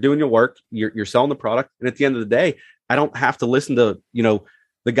 You're doing your work. You're selling the product. And at the end of the day, I don't have to listen to,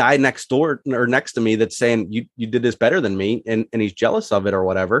 the guy next door or next to me that's saying you did this better than me. And he's jealous of it or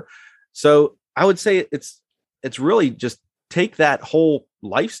whatever. So I would say it's really just take that whole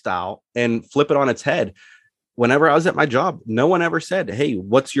lifestyle and flip it on its head. Whenever I was at my job, no one ever said, hey,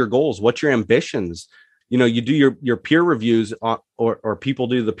 what's your goals? What's your ambitions? You do your peer reviews on, or people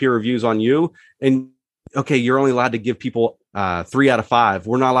do the peer reviews on you. And okay, you're only allowed to give people 3 out of 5.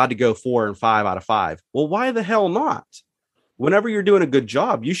 We're not allowed to go 4 and 5 out of 5. Well, why the hell not? Whenever you're doing a good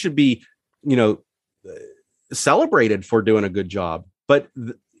job, you should be, celebrated for doing a good job. But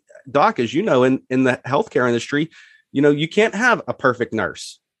Doc, as you know, in the healthcare industry, you can't have a perfect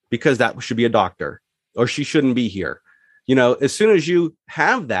nurse because that should be a doctor. Or she shouldn't be here. As soon as you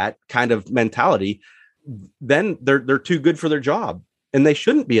have that kind of mentality, then they're too good for their job and they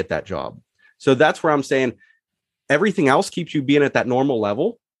shouldn't be at that job. So that's where I'm saying everything else keeps you being at that normal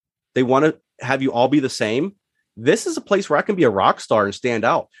level. They want to have you all be the same. This is a place where I can be a rock star and stand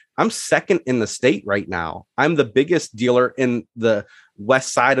out. I'm second in the state right now. I'm the biggest dealer in the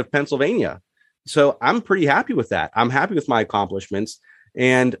west side of Pennsylvania. So I'm pretty happy with that. I'm happy with my accomplishments,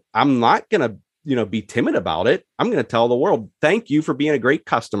 and I'm not going to be timid about it. I'm going to tell the world, thank you for being a great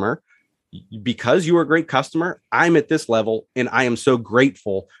customer. Because you were a great customer, I'm at this level, and I am so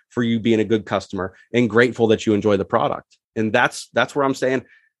grateful for you being a good customer and grateful that you enjoy the product. And that's where I'm saying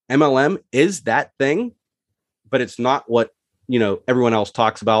MLM is that thing, but it's not what, everyone else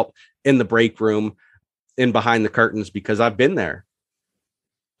talks about in the break room and behind the curtains, because I've been there.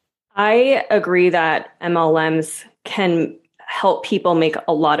 I agree that MLMs can help people make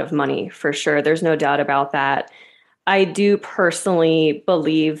a lot of money, for sure. There's no doubt about that. I do personally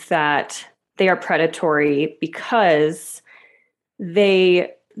believe that they are predatory because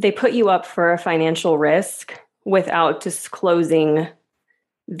they put you up for a financial risk without disclosing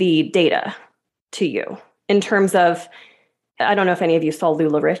the data to you. In terms of, I don't know if any of you saw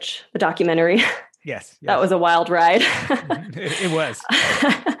LuLaRich, the documentary. Yes. That was a wild ride. It was.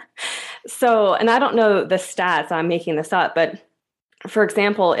 So, and I don't know the stats, I'm making this up, but for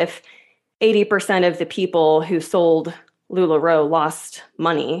example, if 80% of the people who sold LuLaRoe lost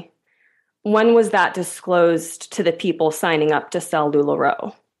money, when was that disclosed to the people signing up to sell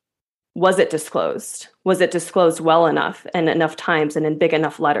LuLaRoe? Was it disclosed? Was it disclosed well enough and enough times and in big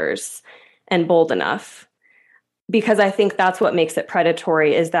enough letters and bold enough? Because I think that's what makes it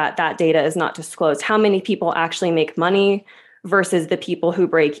predatory, is that that data is not disclosed. How many people actually make money versus the people who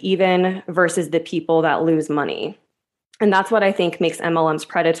break even versus the people that lose money. And that's what I think makes MLMs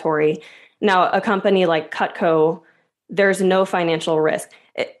predatory. Now, a company like Cutco, there's no financial risk.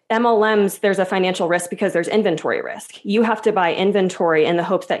 MLMs, there's a financial risk because there's inventory risk. You have to buy inventory in the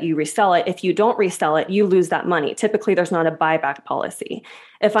hopes that you resell it. If you don't resell it, you lose that money. Typically, there's not a buyback policy.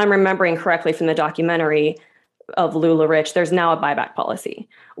 If I'm remembering correctly from the documentary of LuLaRich, there's now a buyback policy.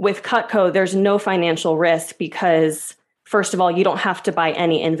 With Cutco, there's no financial risk because, first of all, you don't have to buy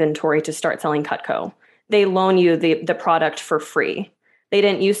any inventory to start selling Cutco. They loan you the product for free. They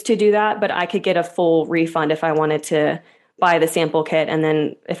didn't used to do that, but I could get a full refund if I wanted to buy the sample kit. And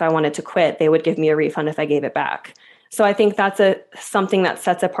then if I wanted to quit, they would give me a refund if I gave it back. So I think that's something that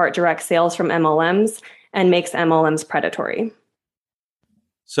sets apart direct sales from MLMs and makes MLMs predatory.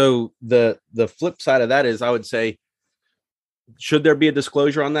 So the flip side of that is, I would say, should there be a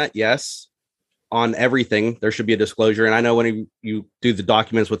disclosure on that? Yes. On everything, there should be a disclosure. And I know when you do the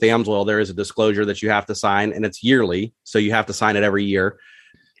documents with AMSOIL, there is a disclosure that you have to sign, and it's yearly. So you have to sign it every year.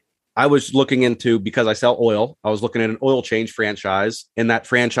 I was looking into, because I sell oil, I was looking at an oil change franchise, and that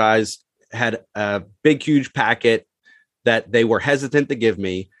franchise had a big, huge packet that they were hesitant to give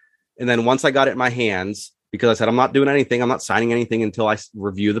me. And then once I got it in my hands, because I said, I'm not doing anything, I'm not signing anything until I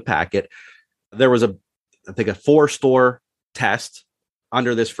review the packet. There was I think a 4-store test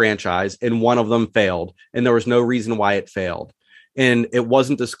under this franchise, and one of them failed, and there was no reason why it failed. And it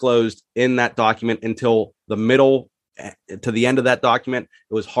wasn't disclosed in that document until the middle to the end of that document.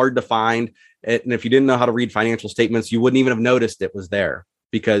 It was hard to find. And if you didn't know how to read financial statements, you wouldn't even have noticed it was there,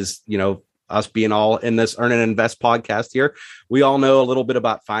 because, us being all in this Earn and Invest podcast here, we all know a little bit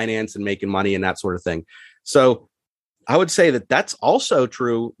about finance and making money and that sort of thing. So I would say that that's also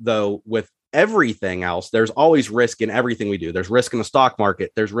true, though, with everything else. There's always risk in everything we do. There's risk in the stock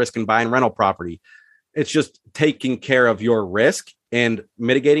market. There's risk in buying rental property. It's just taking care of your risk and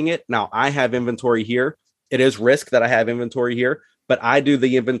mitigating it. Now, I have inventory here. It is risk that I have inventory here, but I do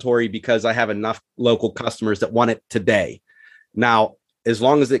the inventory because I have enough local customers that want it today. Now, as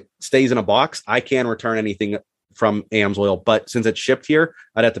long as it stays in a box, I can return anything from AMSOIL, but since it's shipped here,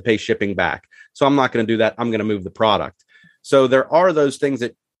 I'd have to pay shipping back. So I'm not going to do that. I'm going to move the product. So there are those things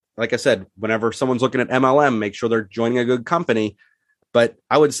that, like I said, whenever someone's looking at MLM, make sure they're joining a good company. But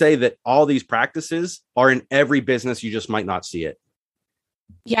I would say that all these practices are in every business. You just might not see it.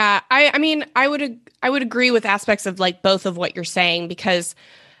 Yeah, I mean, I would agree with aspects of like both of what you're saying, because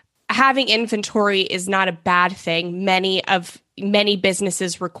having inventory is not a bad thing. Many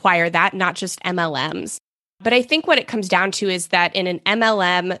businesses require that, not just MLMs. But I think what it comes down to is that in an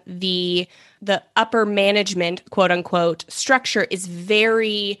MLM, the upper management, quote unquote, structure is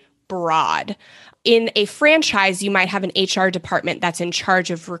very broad. In a franchise, you might have an HR department that's in charge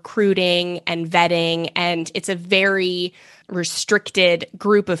of recruiting and vetting, and it's a very restricted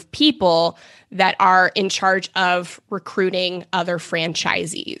group of people that are in charge of recruiting other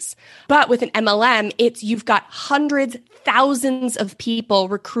franchisees. But with an MLM, you've got hundreds, thousands of people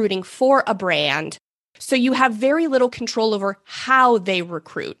recruiting for a brand. So you have very little control over how they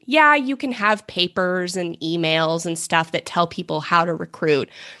recruit. Yeah, you can have papers and emails and stuff that tell people how to recruit,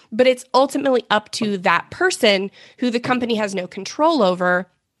 but it's ultimately up to that person who the company has no control over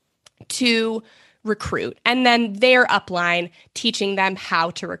to recruit. And then their upline teaching them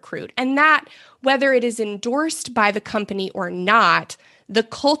how to recruit. And that, whether it is endorsed by the company or not, the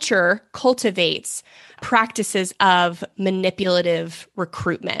culture cultivates practices of manipulative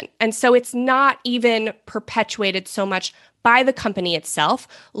recruitment. And so it's not even perpetuated so much by the company itself.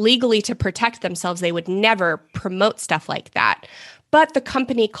 Legally, to protect themselves, they would never promote stuff like that. But the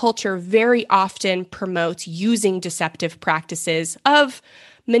company culture very often promotes using deceptive practices of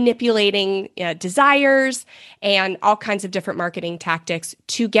manipulating desires and all kinds of different marketing tactics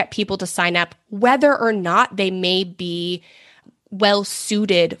to get people to sign up, whether or not they may be well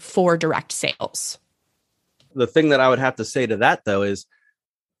suited for direct sales. The thing that I would have to say to that, though, is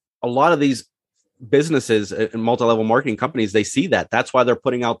a lot of these businesses and multi-level marketing companies, they see that. That's why they're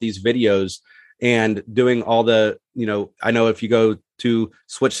putting out these videos and doing all the, I know if you go to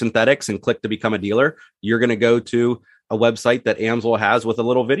Switch Synthetics and click to become a dealer, you're going to go to a website that AMSOIL has with a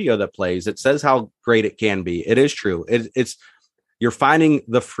little video that plays. It says how great it can be. It is true. You're finding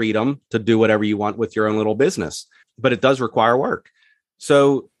the freedom to do whatever you want with your own little business, but it does require work.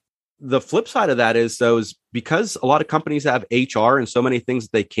 So the flip side of that is because a lot of companies have HR and so many things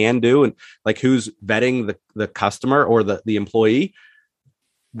that they can do, and like who's vetting the customer or the employee.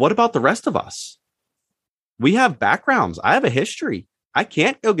 What about the rest of us? We have backgrounds. I have a history. I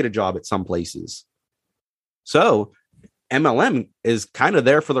can't go get a job at some places. So MLM is kind of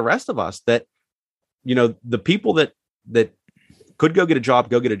there for the rest of us, that, the people that could go get a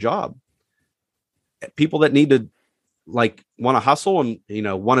job. People that need to want to hustle and,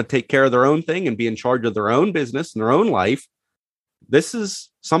 want to take care of their own thing and be in charge of their own business and their own life. This is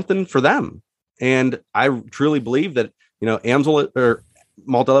something for them. And I truly believe that, AMSOIL or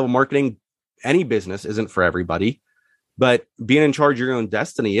multi-level marketing, any business isn't for everybody, but being in charge of your own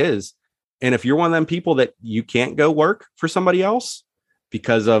destiny is. And if you're one of them people that you can't go work for somebody else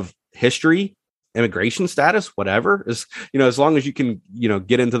because of history, immigration status, whatever, is, as long as you can,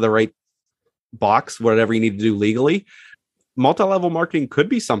 get into the right box, whatever you need to do legally, multi-level marketing could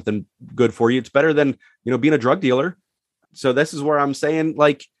be something good for you. It's better than, being a drug dealer. So this is where I'm saying,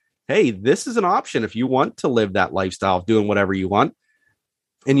 like, hey, this is an option if you want to live that lifestyle of doing whatever you want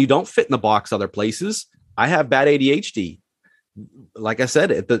and you don't fit in the box other places. I have bad ADHD. Like I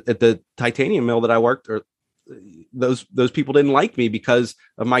said, at the titanium mill that I worked, or those people didn't like me because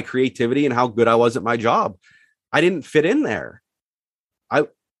of my creativity and how good I was at my job. I didn't fit in there.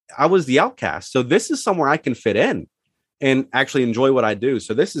 I was the outcast. So this is somewhere I can fit in and actually enjoy what I do.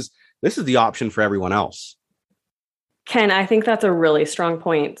 So this is the option for everyone else. Ken, I think that's a really strong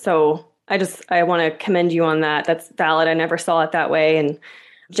point. So I want to commend you on that. That's valid. I never saw it that way. And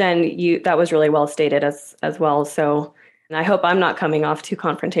Jen, that was really well stated as well. So, and I hope I'm not coming off too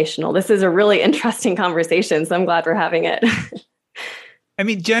confrontational. This is a really interesting conversation, so I'm glad we're having it. I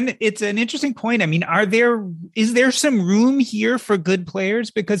mean, Jen, it's an interesting point. I mean, is there some room here for good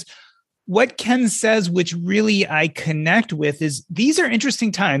players? Because what Ken says, which really I connect with, is these are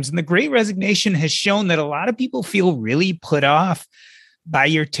interesting times. And the Great Resignation has shown that a lot of people feel really put off by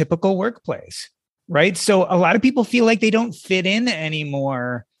your typical workplace, right? So a lot of people feel like they don't fit in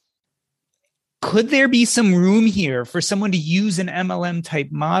anymore. Could there be some room here for someone to use an MLM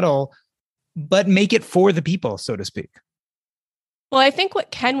type model, but make it for the people, so to speak? Well, I think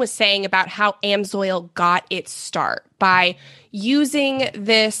what Ken was saying about how AMSOIL got its start by using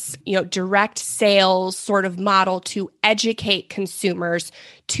this, direct sales sort of model to educate consumers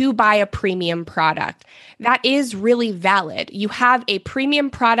to buy a premium product, that is really valid. You have a premium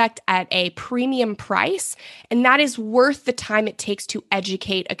product at a premium price, and that is worth the time it takes to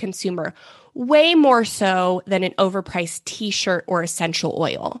educate a consumer. Way more so than an overpriced t-shirt or essential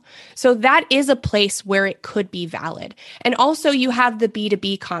oil. So that is a place where it could be valid. And also you have the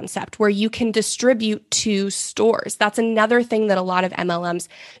B2B concept where you can distribute to stores. That's another thing that a lot of MLMs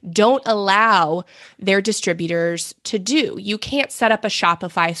don't allow their distributors to do. You can't set up a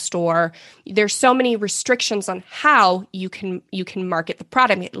Shopify store. There's so many restrictions on how you can market the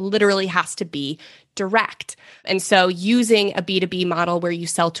product. It literally has to be direct. And so using a B2B model where you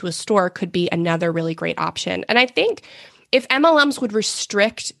sell to a store could be another really great option. And I think if MLMs would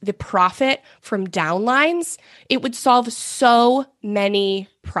restrict the profit from downlines, it would solve so many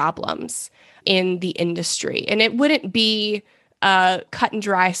problems in the industry. And it wouldn't be a cut and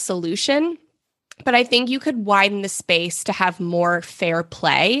dry solution, but I think you could widen the space to have more fair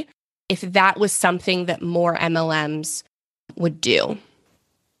play if that was something that more MLMs would do.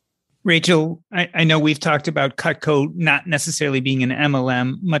 Rachel, I know we've talked about Cutco not necessarily being an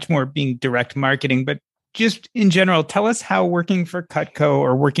MLM, much more being direct marketing, but just in general, tell us how working for Cutco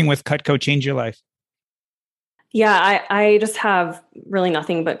or working with Cutco changed your life. Yeah, I just have really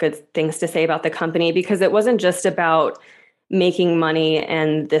nothing but good things to say about the company because it wasn't just about making money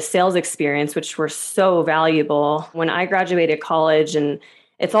and the sales experience, which were so valuable. When I graduated college, and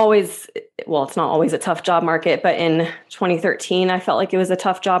it's not always a tough job market, but in 2013, I felt like it was a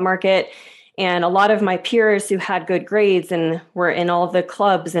tough job market. And a lot of my peers who had good grades and were in all of the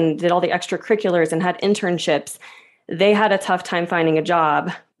clubs and did all the extracurriculars and had internships, they had a tough time finding a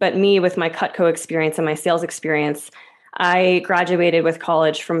job. But me, with my Cutco experience and my sales experience, I graduated with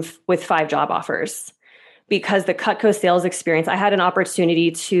college with 5 job offers. Because the Cutco sales experience, I had an opportunity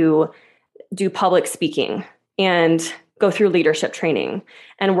to do public speaking and go through leadership training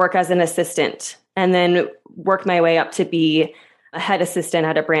and work as an assistant, and then work my way up to be a head assistant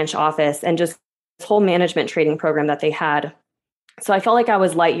at a branch office, and just this whole management training program that they had. So I felt like I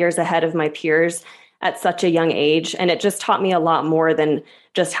was light years ahead of my peers at such a young age. And it just taught me a lot more than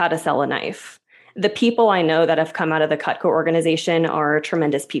just how to sell a knife. The people I know that have come out of the Cutco organization are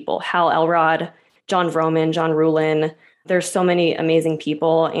tremendous people. Hal Elrod, John Vroman, John Rulin. There's so many amazing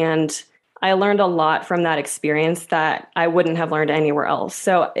people. And I learned a lot from that experience that I wouldn't have learned anywhere else.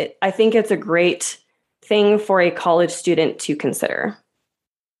 So I think it's a great thing for a college student to consider.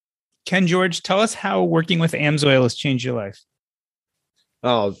 Ken George, tell us how working with AMSOIL has changed your life.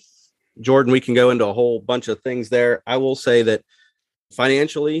 Oh, Jordan, we can go into a whole bunch of things there. I will say that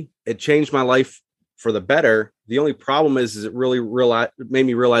financially, it changed my life for the better. The only problem is it really made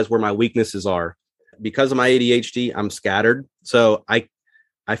me realize where my weaknesses are. Because of my ADHD, I'm scattered. So I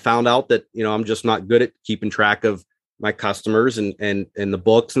found out that, I'm just not good at keeping track of my customers and the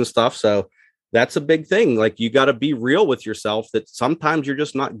books and stuff. So that's a big thing. Like, you got to be real with yourself that sometimes you're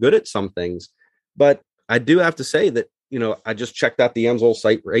just not good at some things. But I do have to say that, I just checked out the AMSOIL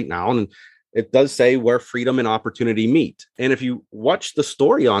site right now, and it does say where freedom and opportunity meet. And if you watch the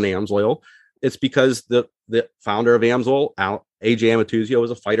story on AMSOIL, it's because the founder of AMSOIL, AJ Amatuzio,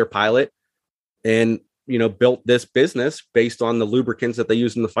 was a fighter pilot and, built this business based on the lubricants that they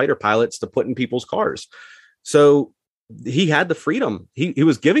use in the fighter pilots to put in people's cars. So he had the freedom. He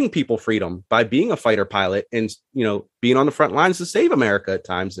was giving people freedom by being a fighter pilot and, being on the front lines to save America at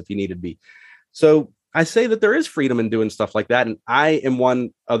times if he needed to be. So I say that there is freedom in doing stuff like that. And I am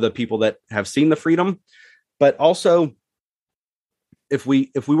one of the people that have seen the freedom, but also if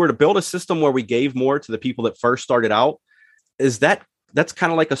we were to build a system where we gave more to the people that first started out, that's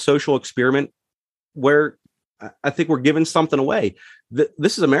kind of like a social experiment where I think we're giving something away.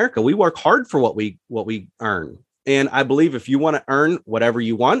 This is America. We work hard for what we earn. And I believe if you want to earn whatever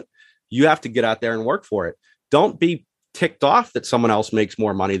you want, you have to get out there and work for it. Don't be ticked off that someone else makes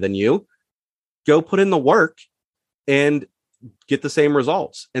more money than you. Go put in the work and get the same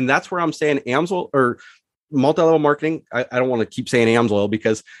results. And that's where I'm saying AMSOIL or multi-level marketing. I don't want to keep saying AMSOIL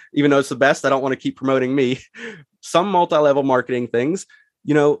because even though it's the best, I don't want to keep promoting me. Some multi-level marketing things,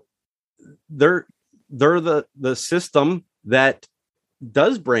 they're the system that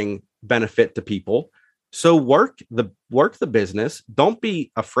does bring benefit to people. So work the business. Don't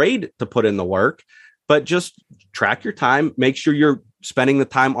be afraid to put in the work, but just track your time. Make sure you're spending the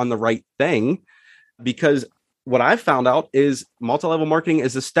time on the right thing, because what I've found out is multi-level marketing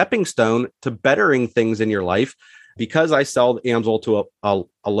is a stepping stone to bettering things in your life. Because I sold AMSOIL to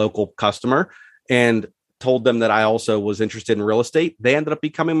a local customer and told them that I also was interested in real estate, they ended up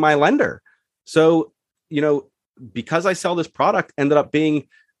becoming my lender. So, because I sell this product ended up being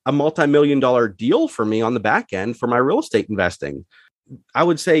a multi-million-dollar deal for me on the back end for my real estate investing. I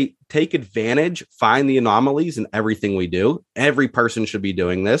would say take advantage, find the anomalies in everything we do. Every person should be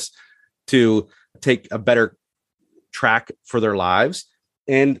doing this to take a better track for their lives.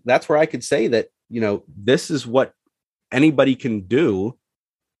 And that's where I could say that, this is what anybody can do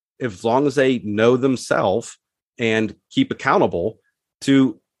as long as they know themselves and keep accountable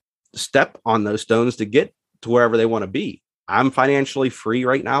to step on those stones to get to wherever they want to be. I'm financially free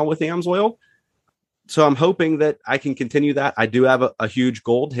right now with AMSOIL. So I'm hoping that I can continue that. I do have a huge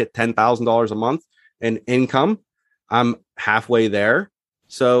goal to hit $10,000 a month in income. I'm halfway there.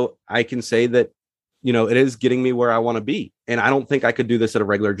 So I can say that, it is getting me where I want to be. And I don't think I could do this at a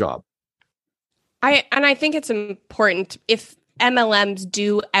regular job. I think it's important if MLMs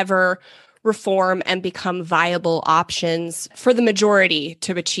do ever reform and become viable options for the majority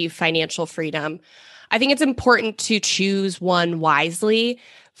to achieve financial freedom. I think it's important to choose one wisely,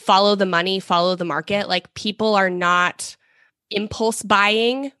 follow the money, follow the market. Like, people are not impulse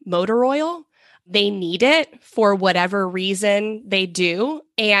buying motor oil. They need it for whatever reason they do.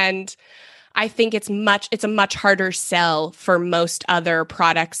 And I think it's a much harder sell for most other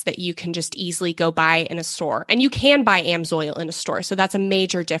products that you can just easily go buy in a store. And you can buy AMSOIL in a store. So that's a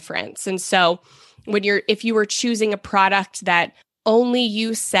major difference. And so if you were choosing a product that only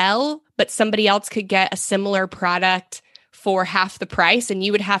you sell, but somebody else could get a similar product for half the price, and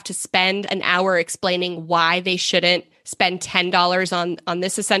you would have to spend an hour explaining why they shouldn't spend $10 on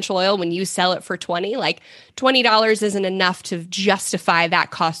this essential oil when you sell it for $20, like $20 isn't enough to justify that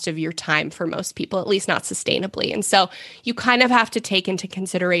cost of your time for most people, at least not sustainably. And so you kind of have to take into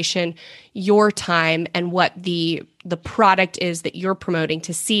consideration your time and what the product is that you're promoting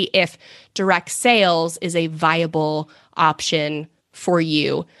to see if direct sales is a viable option for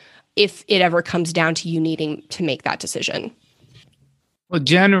you if it ever comes down to you needing to make that decision. Well,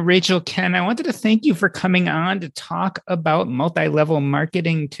 Jen, Rachel, Ken, I wanted to thank you for coming on to talk about multi-level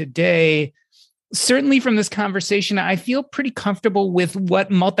marketing today. Certainly from this conversation, I feel pretty comfortable with what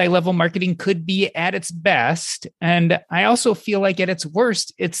multi-level marketing could be at its best. And I also feel like at its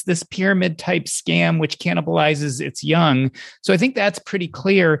worst, it's this pyramid type scam, which cannibalizes its young. So I think that's pretty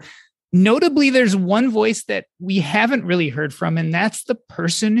clear. Notably, there's one voice that we haven't really heard from, and that's the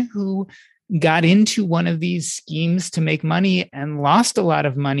person who got into one of these schemes to make money and lost a lot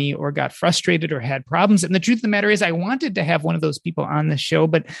of money or got frustrated or had problems. And the truth of the matter is, I wanted to have one of those people on the show,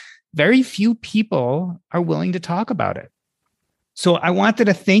 but very few people are willing to talk about it. So I wanted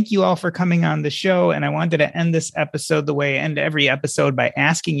to thank you all for coming on the show. And I wanted to end this episode the way I end every episode by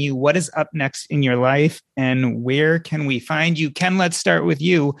asking you, what is up next in your life and where can we find you? Ken, let's start with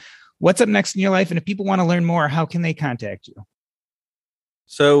you. What's up next in your life? And if people want to learn more, how can they contact you?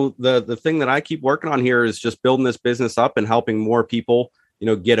 So the thing that I keep working on here is just building this business up and helping more people,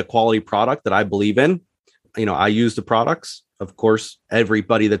 get a quality product that I believe in. I use the products. Of course,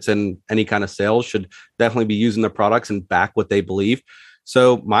 everybody that's in any kind of sales should definitely be using the products and back what they believe.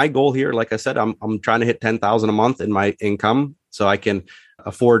 So my goal here, like I said, I'm trying to hit $10,000 a month in my income so I can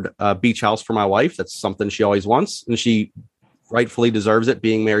afford a beach house for my wife. That's something she always wants, and she rightfully deserves it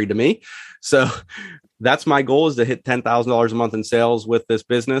being married to me. So that's my goal, is to hit $10,000 a month in sales with this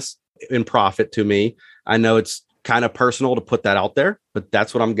business in profit to me. I know it's kind of personal to put that out there, but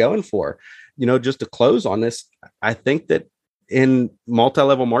that's what I'm going for. just to close on this, I think that in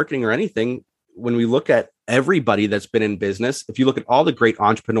multi-level marketing or anything, when we look at everybody that's been in business, if you look at all the great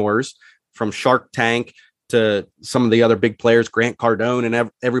entrepreneurs from Shark Tank to some of the other big players, Grant Cardone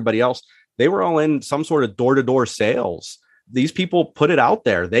and everybody else, they were all in some sort of door-to-door sales. These people put it out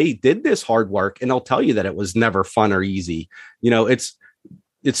there. They did this hard work, and they'll tell you that it was never fun or easy. It's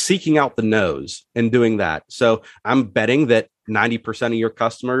seeking out the no's and doing that. So I'm betting that 90% of your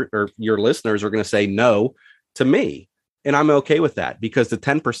customer or your listeners are going to say no to me. And I'm okay with that because the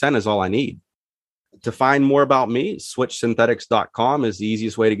 10% is all I need. To find more about me, switchsynthetics.com is the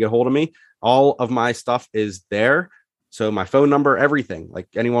easiest way to get hold of me. All of my stuff is there. So my phone number, everything, like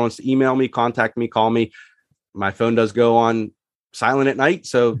anyone wants to email me, contact me, call me. My phone does go on silent at night.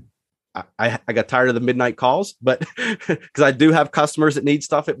 So I got tired of the midnight calls, but because I do have customers that need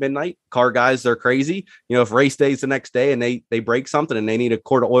stuff at midnight. Car guys, they're crazy. If race day is the next day and they break something and they need a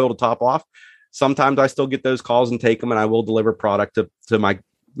quart of oil to top off, sometimes I still get those calls and take them, and I will deliver product to my,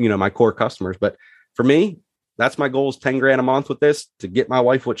 my core customers. But for me, that's my goal is 10 grand a month with this, to get my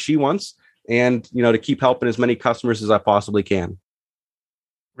wife what she wants and, to keep helping as many customers as I possibly can.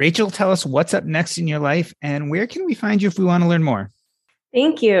 Rachel, tell us what's up next in your life and where can we find you if we want to learn more?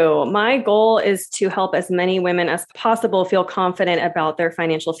 Thank you. My goal is to help as many women as possible feel confident about their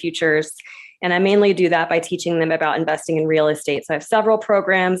financial futures. And I mainly do that by teaching them about investing in real estate. So I have several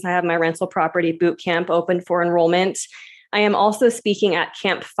programs. I have my rental property boot camp open for enrollment. I am also speaking at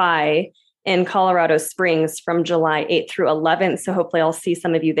Camp FI in Colorado Springs from July 8th through 11th. So hopefully I'll see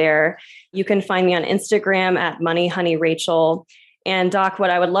some of you there. You can find me on Instagram at MoneyHoneyRachel. And Doc,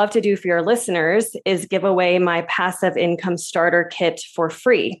 what I would love to do for your listeners is give away my passive income starter kit for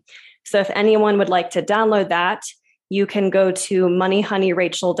free. So if anyone would like to download that, you can go to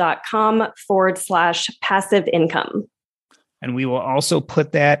moneyhoneyrachel.com/passive income. And we will also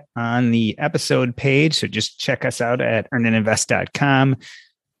put that on the episode page. So just check us out at earnandinvest.com.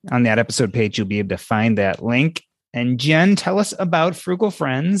 On that episode page, you'll be able to find that link. And Jen, tell us about Frugal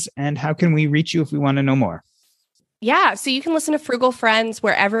Friends and how can we reach you if we want to know more? Yeah, so you can listen to Frugal Friends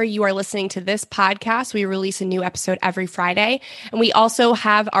wherever you are listening to this podcast. We release a new episode every Friday. And we also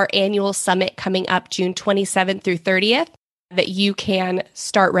have our annual summit coming up June 27th through 30th that you can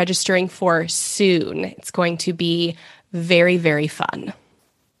start registering for soon. It's going to be very, very fun.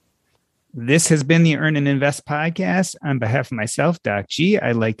 This has been the Earn and Invest podcast. On behalf of myself, Doc G,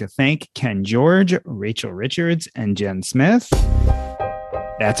 I'd like to thank Ken George, Rachel Richards, and Jen Smith.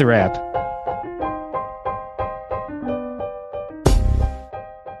 That's a wrap.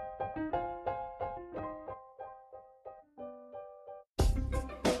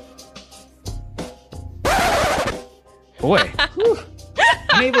 Boy,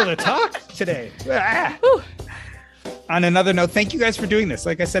 I'm able to talk today. On another note, thank you guys for doing this.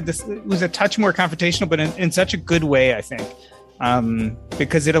 Like I said, this was a touch more confrontational, but in such a good way, I think,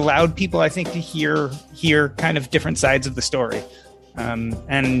 because it allowed people, I think, to hear kind of different sides of the story.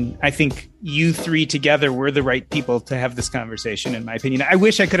 And I think you three together were the right people to have this conversation, in my opinion. I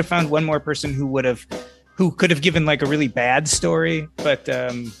wish I could have found one more person who could have given like a really bad story, but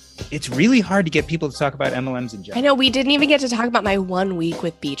it's really hard to get people to talk about MLMs in general. I know, we didn't even get to talk about my 1 week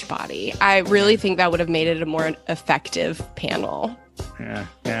with Beachbody. I really think that would have made it a more effective panel. Yeah.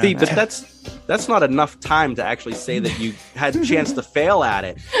 See, but that's not enough time to actually say that you had a chance to fail at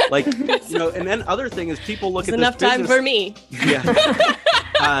it. Like, and then other thing is people look at this enough time business, for me.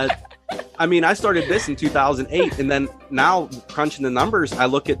 Yeah. I mean, I started this in 2008, and then now crunching the numbers, I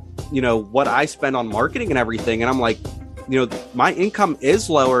look at, what I spend on marketing and everything, and I'm like, my income is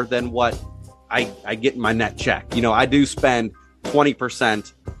lower than what I get in my net check. I do spend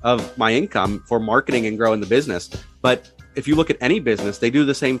 20% of my income for marketing and growing the business. But if you look at any business, they do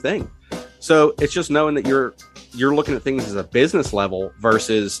the same thing. So it's just knowing that you're looking at things as a business level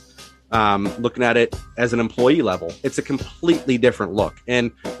versus looking at it as an employee level. It's a completely different look.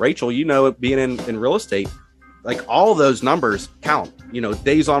 And Rachel, being in real estate, like all those numbers count,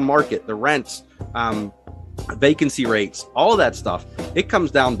 days on market, the rents, vacancy rates, all of that stuff. It comes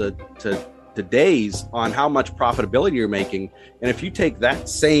down to days on how much profitability you're making. And if you take that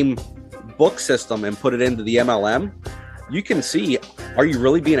same book system and put it into the MLM, you can see, are you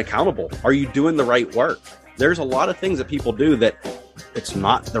really being accountable? Are you doing the right work? There's a lot of things that people do that it's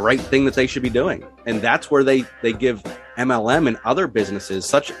not the right thing that they should be doing. And that's where they give MLM and other businesses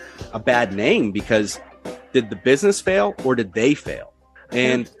such a bad name, because did the business fail or did they fail?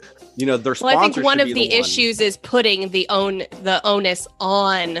 And their sponsors. Well, I think one of the issues is putting the onus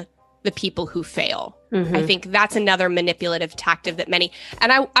on the people who fail. Mm-hmm. I think that's another manipulative tactic that many.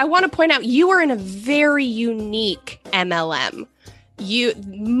 And I want to point out, you are in a very unique MLM.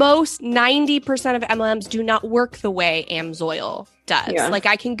 most 90% of MLMs do not work the way Amsoil does. Yeah. Like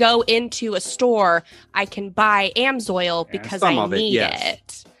I can go into a store, I can buy Amsoil because I need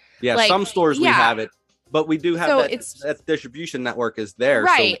it. Yeah, like, some stores we have it, but we do have So that distribution network is there.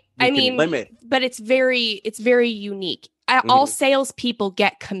 Right. So we can limit. But it's very unique. All salespeople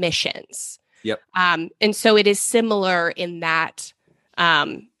get commissions. Yep. And so it is similar in that,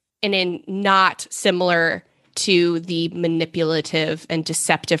 and in not similar to the manipulative and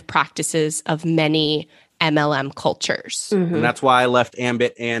deceptive practices of many MLM cultures. Mm-hmm. And that's why I left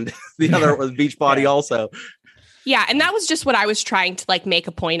Ambit and the other was Beachbody also. Yeah, and that was just what I was trying to like make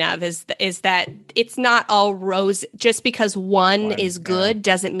a point of is that it's not all rose. Just because one is good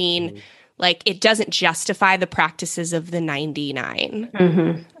doesn't mean like it doesn't justify the practices of the 99.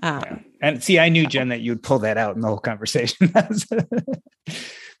 Mm-hmm. And see, I knew, Jen, that you'd pull that out in the whole conversation.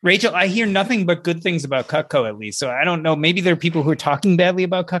 Rachel, I hear nothing but good things about Cutco, at least. So I don't know. Maybe there are people who are talking badly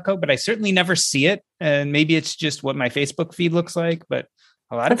about Cutco, but I certainly never see it. And maybe it's just what my Facebook feed looks like. But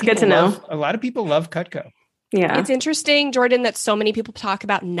a lot of people love Cutco. Yeah. It's interesting, Jordan, that so many people talk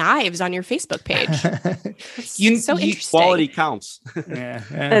about knives on your Facebook page. So interesting. Quality counts. Yeah.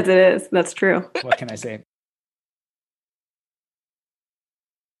 As it is. That's true. What can I say?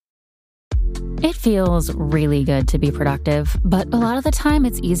 It feels really good to be productive, but a lot of the time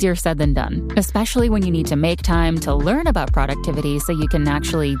it's easier said than done, especially when you need to make time to learn about productivity so you can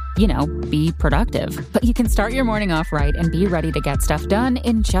actually, be productive. But you can start your morning off right and be ready to get stuff done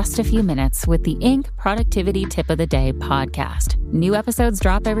in just a few minutes with the Inc. Productivity Tip of the Day podcast. New episodes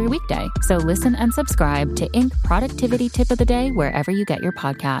drop every weekday, so listen and subscribe to Inc. Productivity Tip of the Day wherever you get your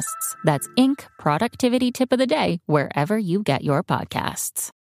podcasts. That's Inc. Productivity Tip of the Day wherever you get your podcasts.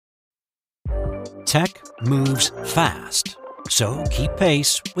 Tech moves fast, so keep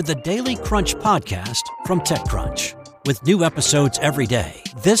pace with the Daily Crunch podcast from TechCrunch. With new episodes every day,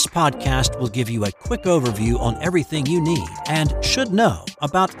 this podcast will give you a quick overview on everything you need and should know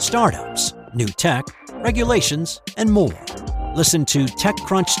about startups, new tech, regulations, and more. Listen to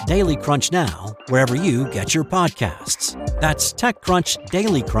TechCrunch Daily Crunch now, wherever you get your podcasts. That's TechCrunch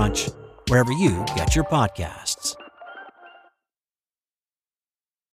Daily Crunch, wherever you get your podcasts.